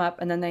emotion come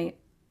up and then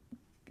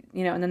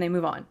and then they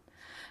move on.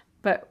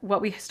 But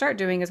what we start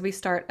doing is we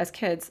start as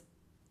kids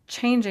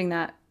changing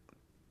that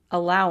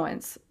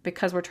allowance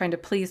because we're trying to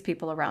please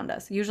people around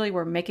us. Usually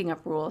we're making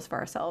up rules for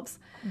ourselves,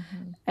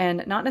 Hmm.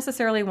 and not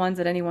necessarily ones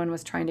that anyone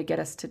was trying to get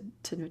us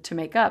to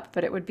make up,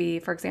 but it would be,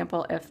 for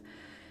example, if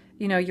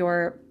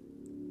your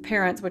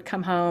parents would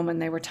come home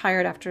and they were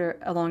tired after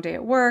a long day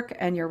at work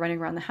and you're running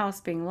around the house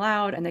being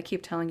loud and they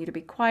keep telling you to be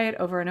quiet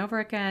over and over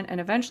again,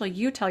 and eventually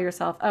you tell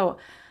yourself, "Oh,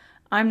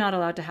 I'm not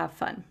allowed to have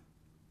fun."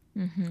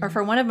 Or Hmm.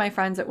 for one of my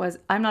friends, it was,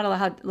 "I'm not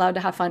allowed to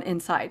have fun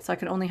inside, so I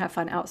can only have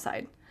fun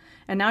outside."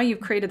 And now you've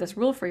created this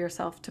rule for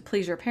yourself to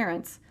please your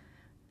parents.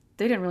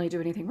 They didn't really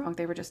do anything wrong.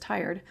 They were just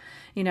tired.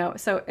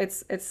 So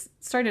it's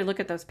starting to look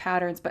at those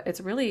patterns, but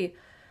it's really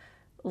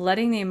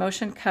letting the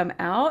emotion come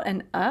out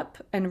and up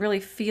and really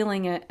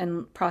feeling it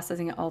and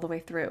processing it all the way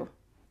through,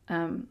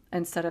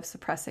 instead of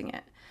suppressing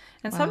it.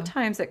 And Wow.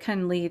 sometimes it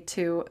can lead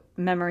to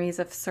memories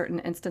of certain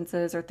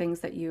instances or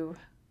things that you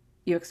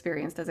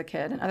experienced as a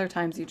kid, and other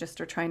times you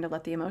just are trying to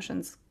let the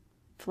emotions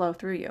flow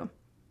through you.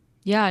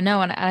 Yeah,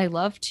 no, and I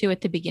love too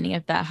at the beginning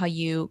of that how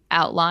you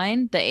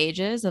outline the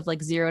ages of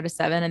like 0 to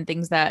 7 and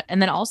things that,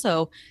 and then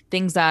also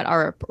things that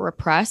are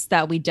repressed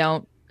that we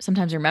don't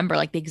sometimes remember,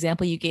 like the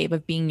example you gave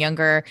of being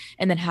younger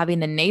and then having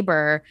the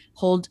neighbor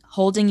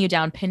holding you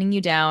down, pinning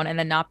you down, and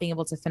then not being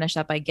able to finish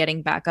that by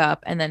getting back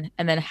up, and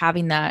then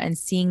having that and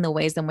seeing the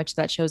ways in which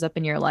that shows up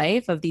in your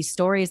life of these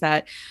stories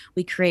that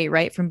we create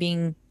right from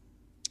being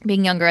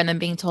younger and then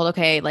being told,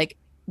 okay, like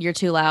you're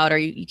too loud or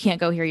you can't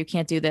go here, you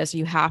can't do this,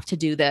 you have to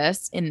do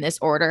this in this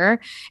order.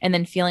 And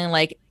then feeling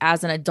like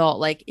as an adult,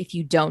 like if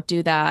you don't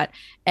do that,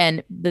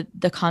 and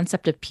the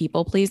concept of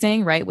people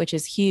pleasing, right, which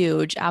is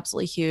huge,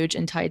 absolutely huge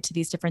and tied to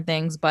these different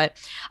things. But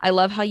I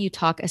love how you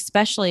talk,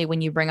 especially when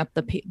you bring up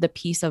the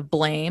piece of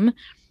blame,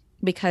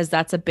 because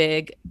that's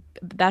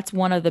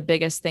one of the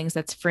biggest things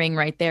that's freeing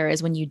right there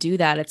is when you do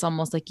that, it's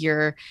almost like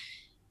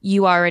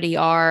you already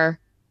are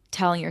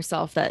telling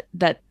yourself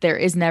that there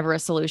is never a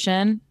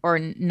solution or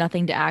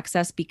nothing to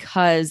access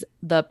because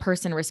the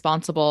person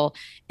responsible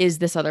is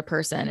this other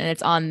person and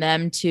it's on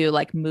them to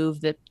like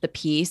move the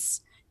piece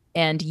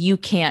and you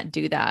can't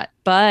do that.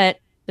 But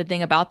the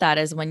thing about that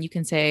is when you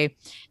can say,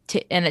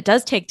 and it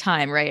does take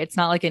time, right? It's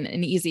not like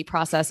an easy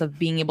process of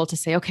being able to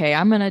say, okay,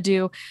 I'm going to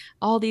do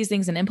all these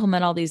things and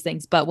implement all these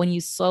things. But when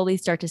you slowly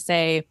start to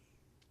say,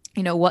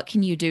 what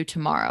can you do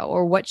tomorrow,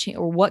 or what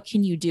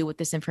can you do with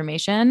this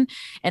information,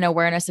 and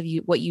awareness of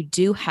what you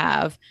do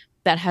have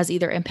that has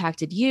either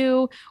impacted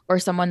you or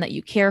someone that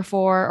you care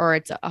for, or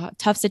it's a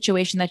tough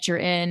situation that you're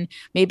in.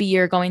 Maybe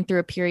you're going through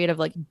a period of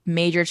like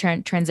major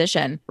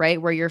transition, right?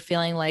 Where you're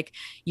feeling like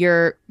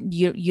you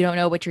don't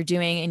know what you're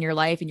doing in your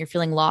life, and you're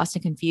feeling lost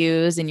and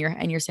confused, and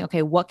you're saying,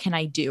 okay, what can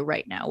I do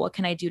right now? What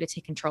can I do to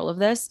take control of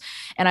this?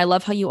 And I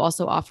love how you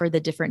also offer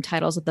the different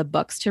titles of the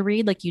books to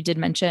read. Like you did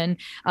mention,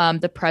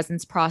 the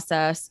presence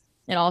process,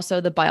 and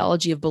also the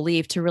biology of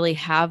belief, to really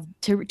have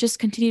to just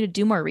continue to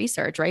do more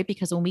research, right?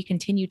 Because when we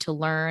continue to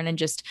learn and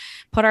just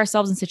put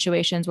ourselves in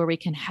situations where we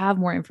can have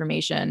more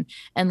information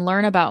and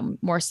learn about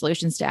more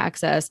solutions to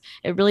access,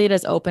 it really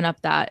does open up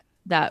that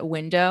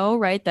window,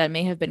 right? That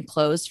may have been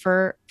closed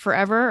for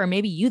forever, or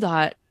maybe you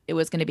thought it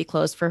was going to be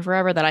closed for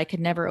forever, that I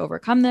could never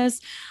overcome this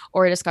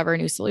or discover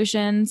new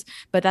solutions.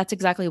 But that's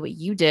exactly what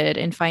you did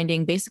in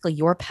finding basically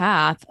your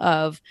path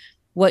of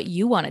what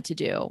you wanted to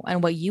do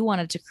and what you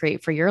wanted to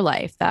create for your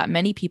life, that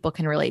many people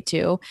can relate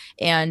to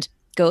and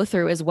go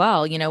through as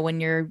well. When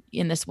you're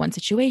in this one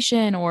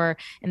situation or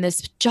in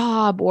this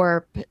job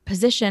or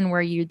position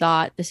where you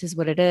thought this is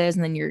what it is,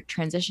 and then you're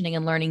transitioning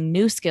and learning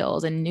new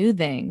skills and new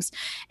things.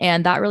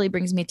 And that really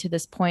brings me to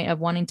this point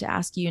of wanting to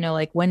ask you,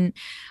 like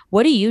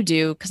what do you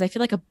do? Because I feel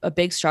like a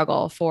big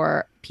struggle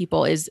for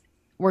people is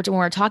when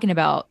we're talking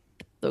about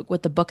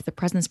with the book, The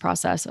Presence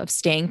Process, of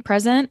staying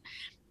present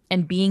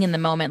and being in the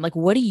moment. Like,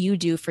 what do you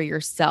do for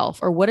yourself,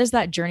 or what does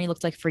that journey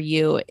look like for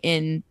you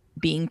in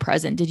being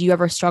present? Did you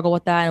ever struggle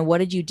with that? And what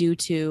did you do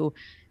to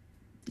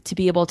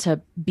be able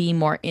to be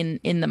more in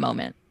the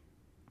moment?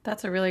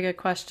 That's a really good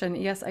question.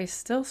 Yes, I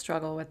still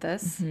struggle with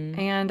this. Mm-hmm.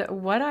 And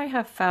what I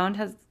have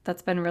found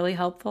that's been really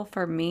helpful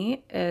for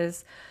me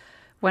is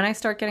when I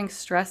start getting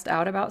stressed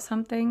out about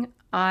something,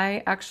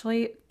 I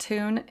actually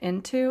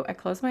I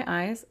close my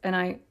eyes and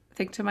I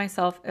think to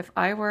myself, if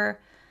I were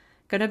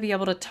going to be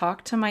able to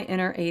talk to my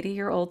inner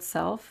 80-year-old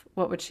self,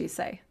 what would she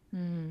say?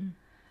 Mm.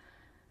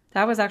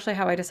 That was actually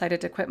how I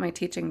decided to quit my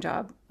teaching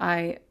job.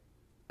 I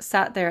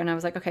sat there and I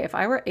was like, okay, if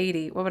I were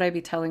 80, what would I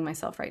be telling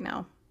myself right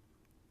now?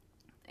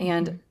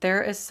 And Mm-hmm.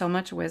 there is so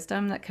much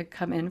wisdom that could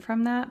come in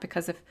from that,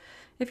 because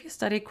if you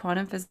study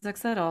quantum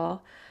physics at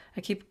all,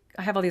 I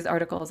have all these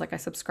articles, like I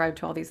subscribe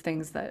to all these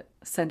things that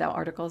send out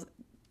articles.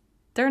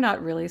 They're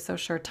not really so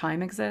sure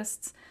time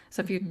exists.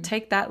 So if you Mm-hmm.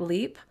 take that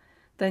leap,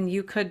 then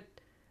you could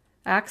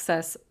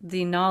access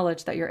the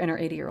knowledge that your inner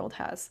 80-year-old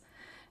has.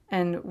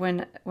 And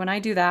when I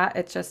do that,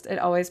 it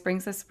always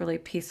brings this really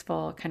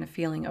peaceful kind of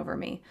feeling over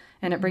me,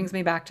 and it Mm-hmm. brings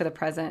me back to the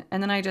present.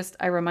 And then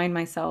I remind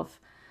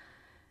myself,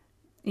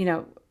 you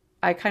know,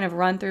 I kind of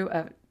run through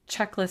a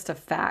checklist of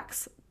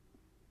facts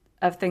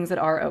of things that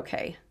are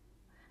okay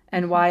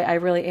and Mm-hmm. why I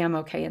really am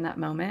okay in that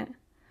moment.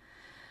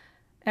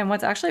 And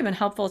what's actually been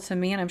helpful to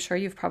me, and I'm sure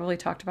you've probably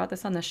talked about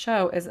this on the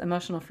show, is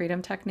emotional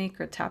freedom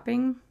technique, or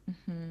tapping.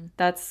 Mm-hmm.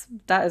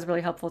 That is really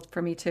helpful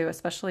for me too.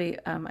 Especially,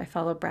 I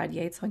follow Brad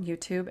Yates on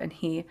YouTube, and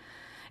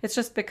it's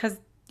just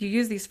because you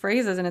use these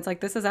phrases, and it's like,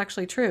 this is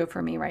actually true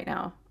for me right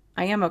now.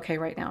 I am okay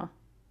right now.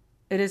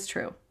 It is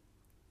true.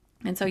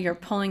 And so you're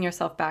pulling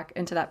yourself back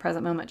into that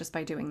present moment just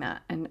by doing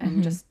that, and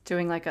Mm-hmm. just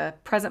doing like a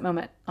present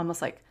moment,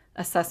 almost like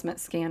assessment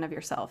scan of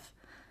yourself.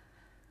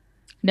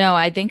 No,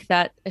 I think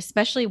that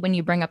especially when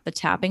you bring up the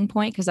tapping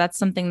point, because that's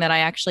something that I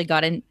actually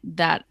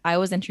that I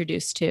was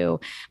introduced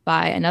to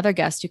by another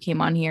guest who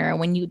came on here.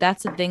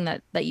 That's the thing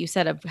that you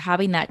said, of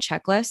having that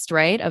checklist,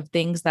 right? Of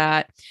things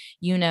that,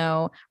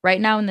 right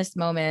now in this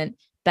moment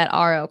that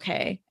are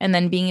okay. And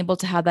then being able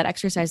to have that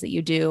exercise that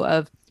you do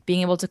of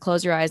being able to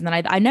close your eyes. And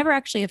then I never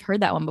actually have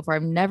heard that one before.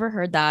 I've never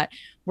heard that,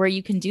 where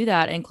you can do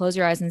that and close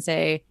your eyes and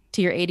say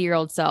to your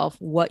 80-year-old self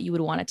what you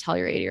would want to tell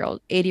your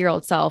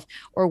 80-year-old self,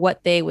 or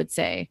what they would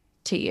say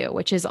to you,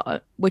 which is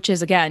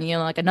again,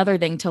 like another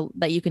thing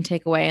that you can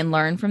take away and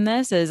learn from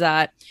this is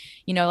that,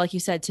 like you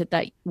said,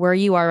 that where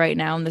you are right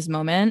now in this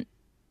moment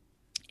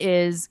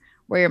is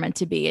where you're meant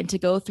to be, and to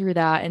go through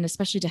that, and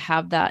especially to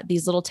have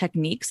these little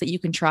techniques that you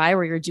can try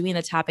where you're doing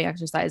the tapping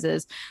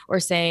exercises, or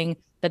saying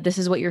that this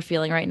is what you're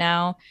feeling right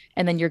now,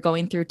 and then you're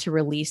going through to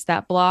release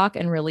that block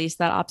and release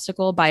that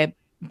obstacle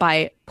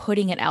by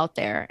putting it out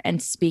there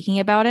and speaking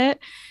about it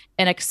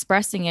and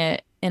expressing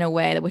it in a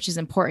way which is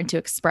important to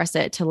express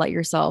it, to let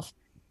yourself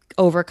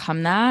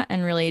overcome that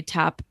and really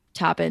tap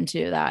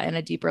into that in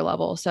a deeper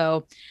level.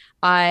 So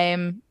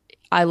I'm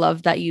I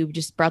love that you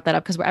just brought that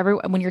up, because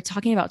when you're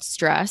talking about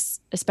stress,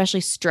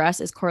 especially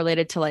stress is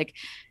correlated to like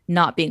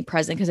not being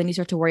present, because then you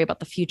start to worry about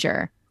the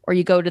future, or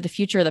you go to the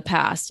future or the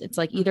past. It's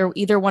like Mm-hmm.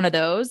 either one of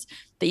those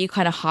that you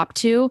kind of hop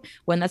to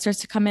when that starts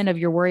to come in, of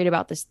you're worried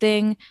about this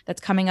thing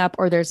that's coming up,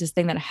 or there's this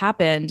thing that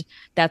happened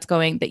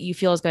that you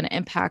feel is going to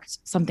impact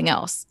something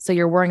else. So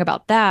you're worrying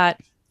about that,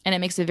 and it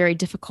makes it very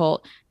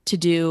difficult to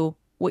do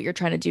what you're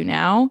trying to do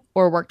now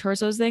or work towards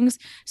those things.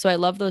 So I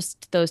love those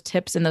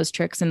tips and those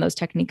tricks and those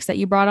techniques that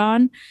you brought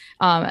on,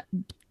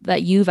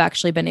 that you've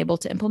actually been able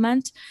to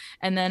implement.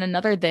 And then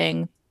another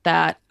thing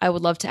that I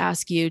would love to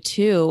ask you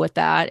too with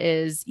that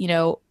is,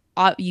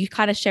 you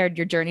kind of shared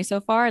your journey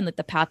so far and like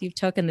the path you've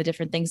took and the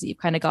different things that you've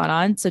kind of gone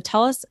on. So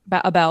tell us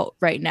about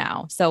right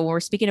now. So when we're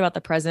speaking about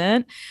the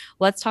present,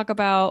 let's talk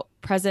about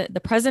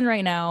the present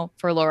right now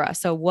for Laura.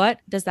 So what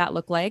does that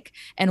look like?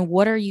 And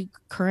what are you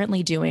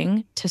currently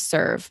doing to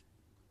serve?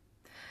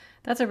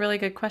 That's a really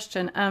good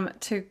question.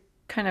 To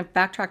kind of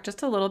backtrack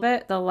just a little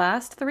bit, the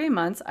last 3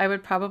 months, I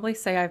would probably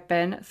say I've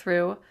been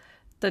through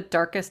the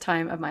darkest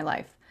time of my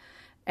life.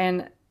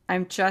 And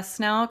I'm just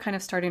now kind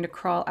of starting to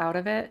crawl out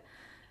of it,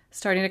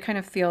 starting to kind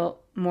of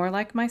feel more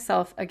like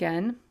myself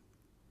again.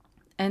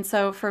 And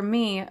so for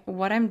me,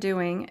 what I'm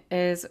doing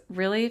is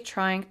really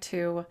trying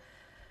to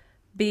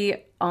be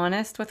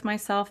honest with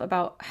myself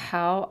about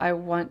how I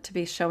want to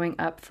be showing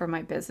up for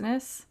my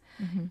business.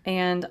 Mm-hmm.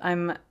 And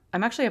I'm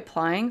actually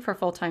applying for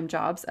full-time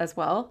jobs as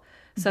well,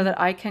 so Mm-hmm.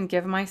 that I can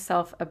give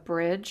myself a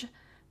bridge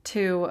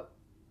to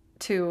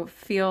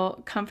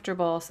feel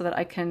comfortable, so that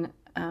I can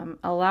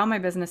allow my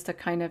business to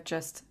kind of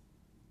just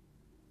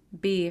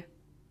be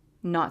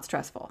not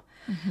stressful.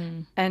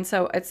 Mm-hmm. And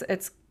so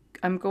it's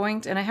I'm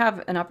going to, and I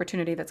have an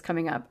opportunity that's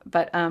coming up,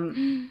 but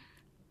I'm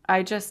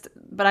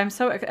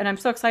so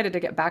excited to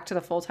get back to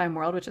the full-time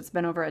world, which it's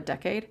been over a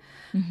decade,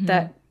 Mm-hmm.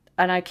 that,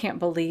 and I can't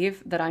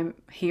believe that I'm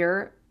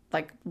here,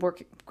 like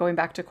going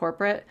back to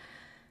corporate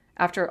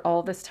after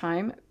all this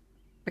time,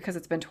 because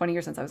it's been 20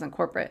 years since I was in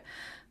corporate.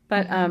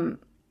 But Mm-hmm.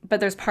 but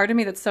there's part of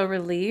me that's so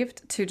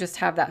relieved to just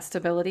have that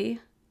stability,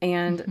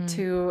 and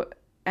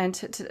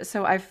Mm-hmm.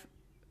 so I've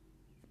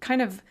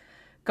kind of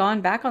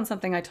gone back on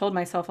something I told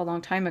myself a long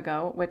time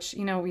ago, which,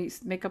 we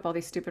make up all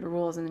these stupid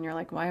rules and then you're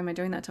like, why am I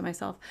doing that to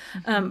myself?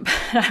 But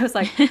I was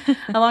like,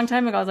 a long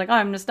time ago, I was like, oh,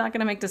 I'm just not going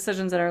to make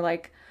decisions that are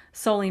like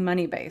solely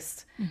money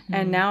based. And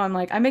Mm-hmm. now I'm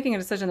like, I'm making a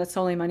decision that's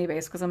solely money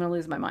based because I'm going to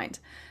lose my mind.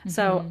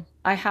 So Mm-hmm.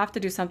 I have to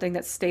do something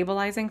that's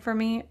stabilizing for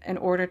me in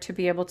order to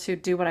be able to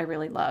do what I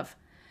really love.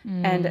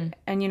 Mm-hmm.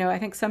 And I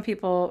think some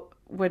people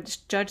would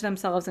judge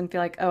themselves and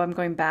feel like, oh, I'm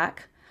going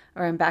back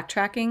or I'm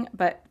backtracking.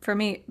 But for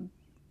me,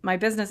 my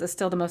business is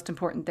still the most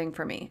important thing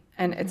for me.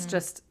 And Mm-hmm.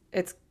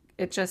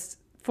 it just,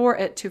 for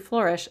it to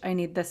flourish, I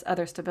need this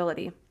other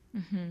stability.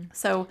 Mm-hmm.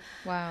 So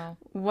Wow.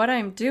 what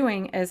I'm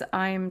doing is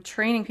I'm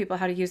training people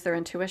how to use their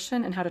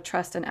intuition and how to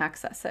trust and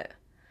access it.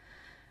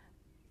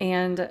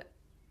 And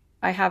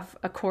I have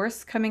a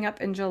course coming up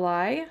in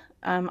July.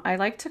 I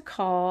like to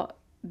call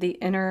the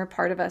inner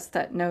part of us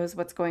that knows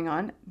what's going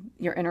on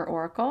your inner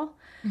oracle.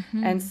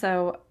 And Mm-hmm.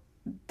 so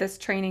this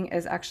training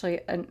is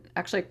actually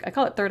I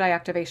call it third eye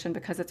activation,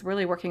 because it's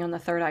really working on the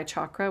third eye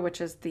chakra,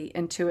 which is the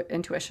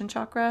intuition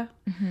chakra.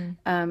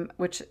 Mm-hmm.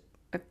 Which,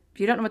 if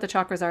you don't know what the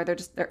chakras are,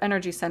 they're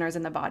energy centers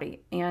in the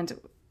body, and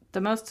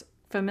the most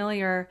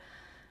familiar,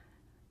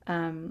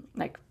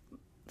 like,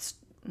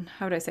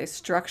 how would I say,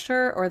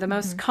 structure, or the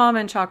most Mm-hmm.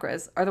 common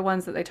chakras are the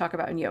ones that they talk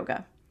about in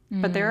yoga.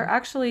 But there are Mm-hmm.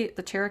 actually,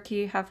 the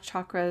Cherokee have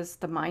chakras,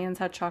 the Mayans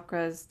had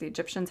chakras, the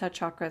Egyptians had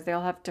chakras. They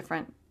all have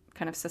different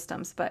kind of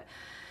systems. But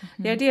the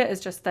Mm-hmm. idea is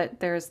just that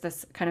there's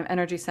this kind of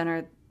energy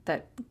center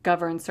that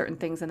governs certain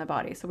things in the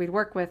body. So we'd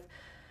work with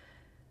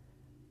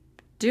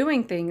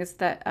doing things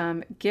that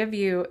give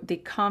you the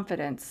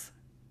confidence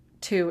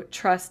to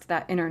trust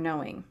that inner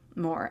knowing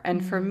more.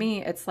 And for Mm-hmm.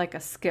 me, it's like a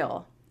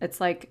skill.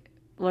 It's like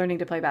learning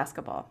to play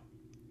basketball.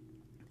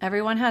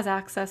 Everyone has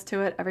access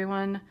to it.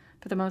 Everyone,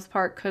 for the most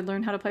part, could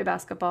learn how to play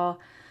basketball.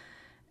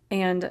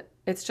 And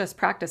it's just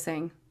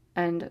practicing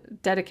and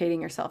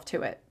dedicating yourself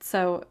to it.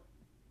 So,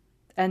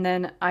 and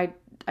then I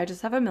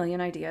just have a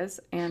million ideas,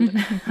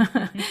 and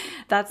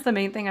that's the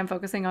main thing I'm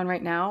focusing on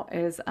right now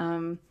is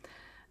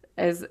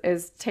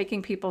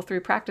taking people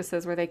through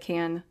practices where they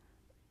can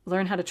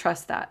learn how to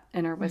trust that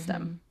inner Mm-hmm.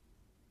 wisdom.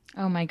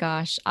 Oh my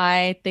gosh.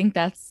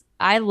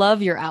 I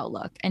love your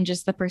outlook and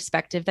just the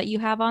perspective that you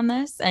have on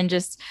this and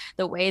just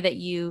the way that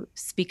you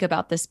speak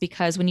about this.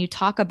 Because when you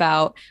talk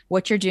about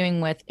what you're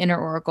doing with Inner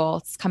Oracle,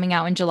 it's coming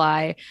out in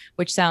July,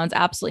 which sounds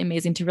absolutely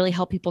amazing to really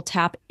help people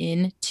tap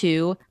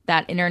into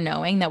that inner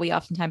knowing that we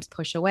oftentimes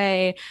push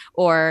away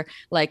or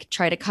like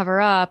try to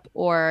cover up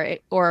or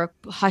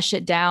hush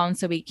it down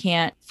so we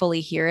can't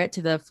fully hear it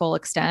to the full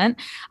extent.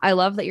 I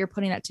love that you're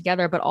putting that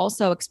together, but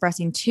also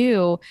expressing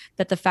too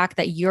that the fact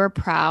that you're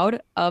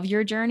proud of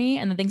your journey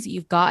and the things that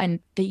you've gotten,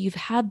 that you've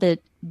had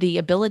the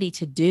ability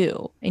to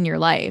do in your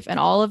life, and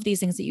all of these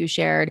things that you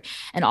shared,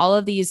 and all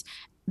of these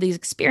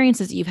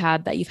experiences that you've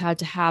had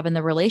to have, and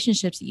the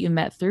relationships that you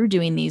met through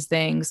doing these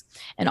things,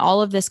 and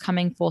all of this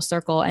coming full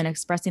circle and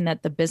expressing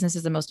that the business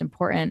is the most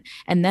important.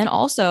 And then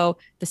also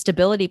the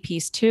stability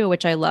piece too,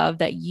 which I love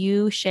that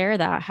you share,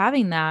 that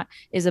having that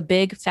is a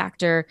big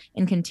factor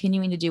in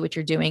continuing to do what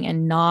you're doing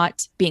and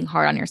not being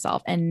hard on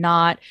yourself and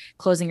not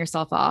closing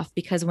yourself off.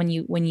 Because when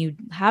you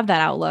have that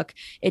outlook,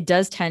 it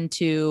does tend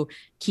to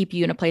keep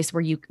you in a place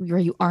where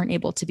you aren't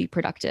able to be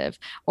productive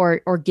or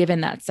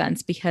given that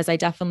sense. Because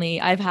I've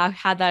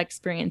had that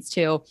experience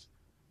too,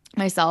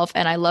 myself,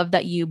 and I love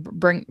that you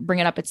bring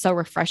it up. It's so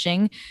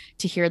refreshing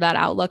to hear that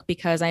outlook,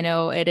 because I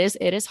know it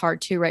is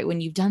hard too, right? When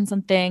you've done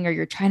something or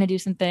you're trying to do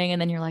something and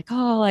then you're like,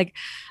 oh, like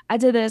I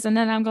did this and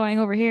then I'm going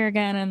over here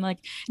again, and like,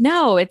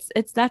 no, it's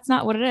that's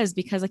not what it is.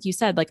 Because like you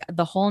said, like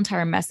the whole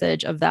entire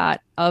message of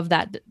that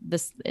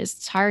this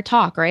entire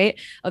talk, right,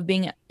 of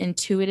being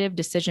intuitive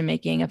decision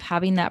making, of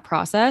having that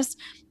process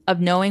of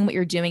knowing what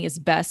you're doing is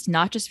best,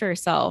 not just for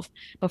yourself,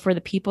 but for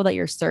the people that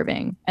you're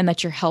serving and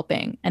that you're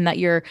helping, and that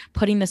you're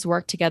putting this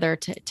work together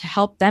to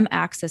help them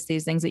access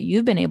these things that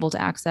you've been able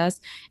to access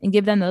and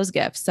give them those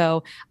gifts.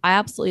 So I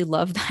absolutely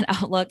love that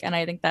outlook. And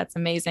I think that's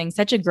amazing.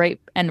 Such a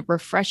great and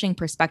refreshing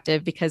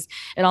perspective, because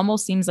it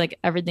almost seems like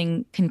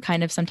everything can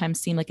kind of sometimes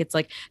seem like it's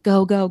like,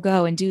 go, go,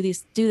 go, and do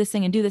this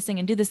thing and do this thing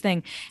and do this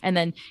thing. And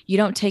then you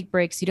don't take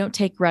breaks, you don't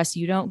take rest,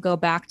 you don't go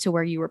back to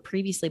where you were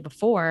previously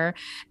before.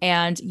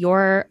 And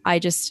I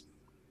just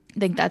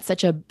think that's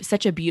such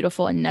a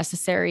beautiful and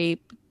necessary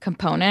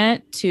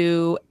component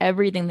to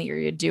everything that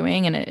you're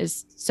doing, and it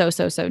is so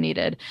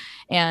needed.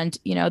 And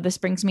this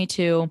brings me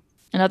to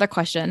another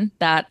question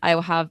that I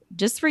will have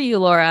just for you,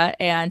 Laura,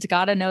 and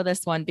gotta know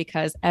this one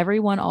because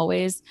everyone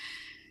always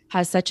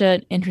has such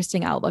an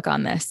interesting outlook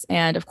on this.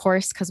 And of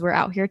course, because we're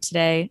out here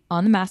today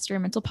on the Master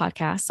Your Mental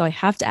podcast, so I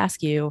have to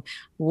ask you,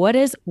 what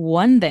is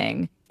one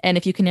thing, and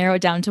if you can narrow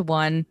it down to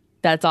one,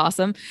 that's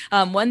awesome.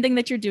 One thing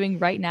that you're doing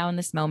right now in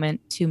this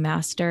moment to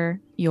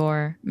master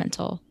your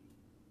mental.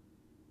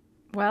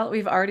 Well,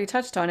 we've already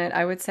touched on it.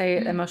 I would say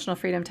emotional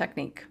freedom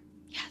technique.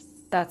 Yes.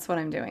 That's what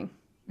I'm doing.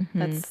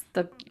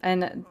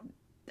 And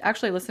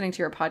actually listening to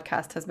your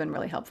podcast has been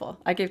really helpful.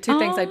 I gave two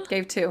things. I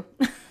gave two.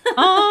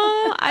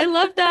 Oh, I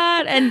love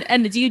that.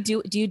 And do you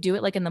do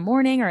it like in the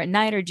morning or at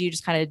night, or do you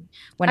just kind of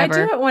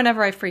whenever? I do it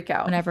whenever I freak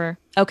out. Whenever.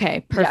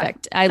 Okay,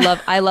 perfect. Yeah.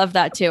 I love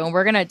that too. And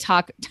we're gonna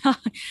talk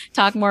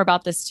more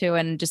about this too,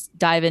 and just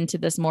dive into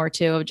this more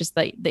too, of just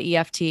the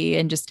EFT,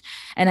 and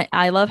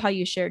I love how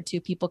you shared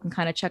too. People can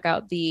kind of check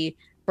out the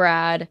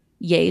Brad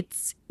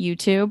Yates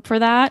YouTube for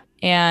that.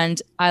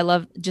 And I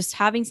love just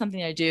having something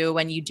to do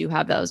when you do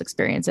have those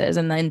experiences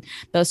and then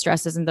those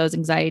stresses and those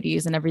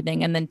anxieties and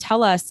everything. And then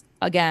tell us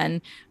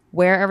again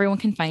where everyone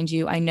can find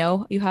you. I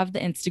know you have the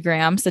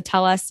Instagram, so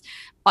tell us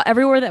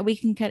everywhere that we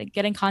can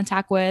get in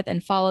contact with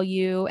and follow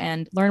you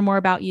and learn more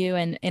about you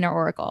and Inner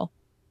Oracle.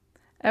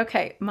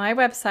 Okay. My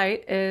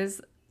website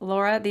is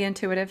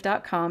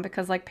lauratheintuitive.com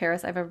because, like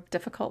Paris, I have a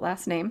difficult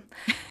last name.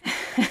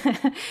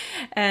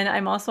 And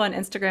I'm also on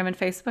Instagram and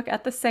Facebook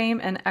at the same.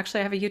 And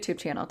actually, I have a YouTube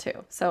channel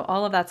too. So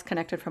all of that's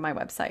connected from my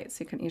website.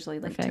 So you can easily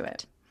link to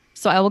it.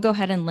 So I will go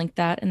ahead and link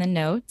that in the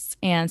notes.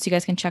 And so you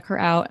guys can check her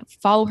out,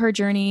 follow her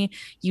journey.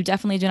 You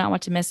definitely do not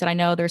want to miss it. I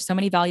know there's so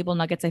many valuable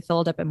nuggets. I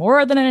filled up in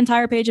more than an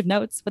entire page of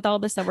notes with all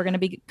this that we're going to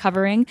be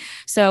covering.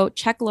 So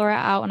check Laura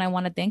out. And I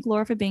want to thank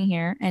Laura for being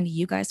here and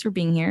you guys for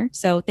being here.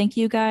 So thank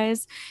you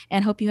guys,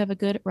 and hope you have a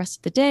good rest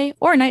of the day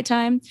or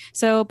nighttime.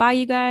 So bye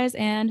you guys,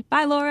 and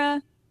bye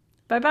Laura.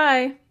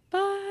 Bye-bye.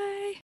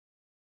 Bye.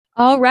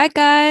 All right,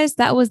 guys,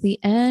 that was the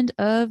end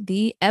of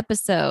the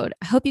episode.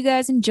 I hope you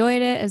guys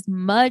enjoyed it as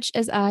much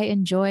as I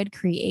enjoyed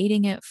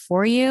creating it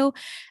for you.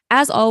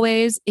 As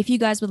always, if you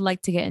guys would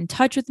like to get in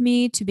touch with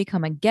me to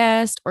become a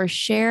guest or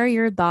share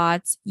your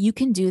thoughts, you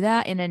can do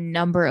that in a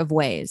number of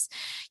ways.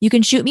 You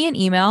can shoot me an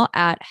email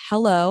at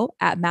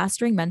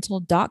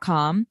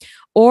hello@masteringmental.com,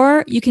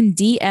 or you can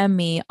DM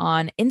me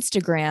on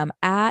Instagram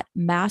at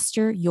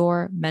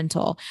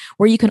masteryourmental,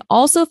 where you can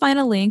also find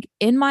a link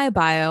in my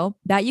bio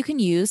that you can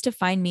use to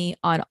find me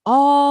on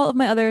all of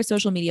my other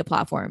social media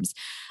platforms.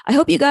 I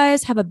hope you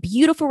guys have a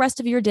beautiful rest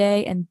of your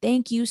day, and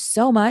thank you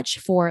so much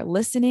for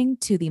listening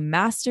to the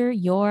Master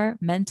Your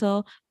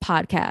Mental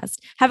podcast.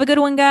 Have a good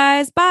one,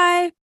 guys.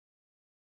 Bye.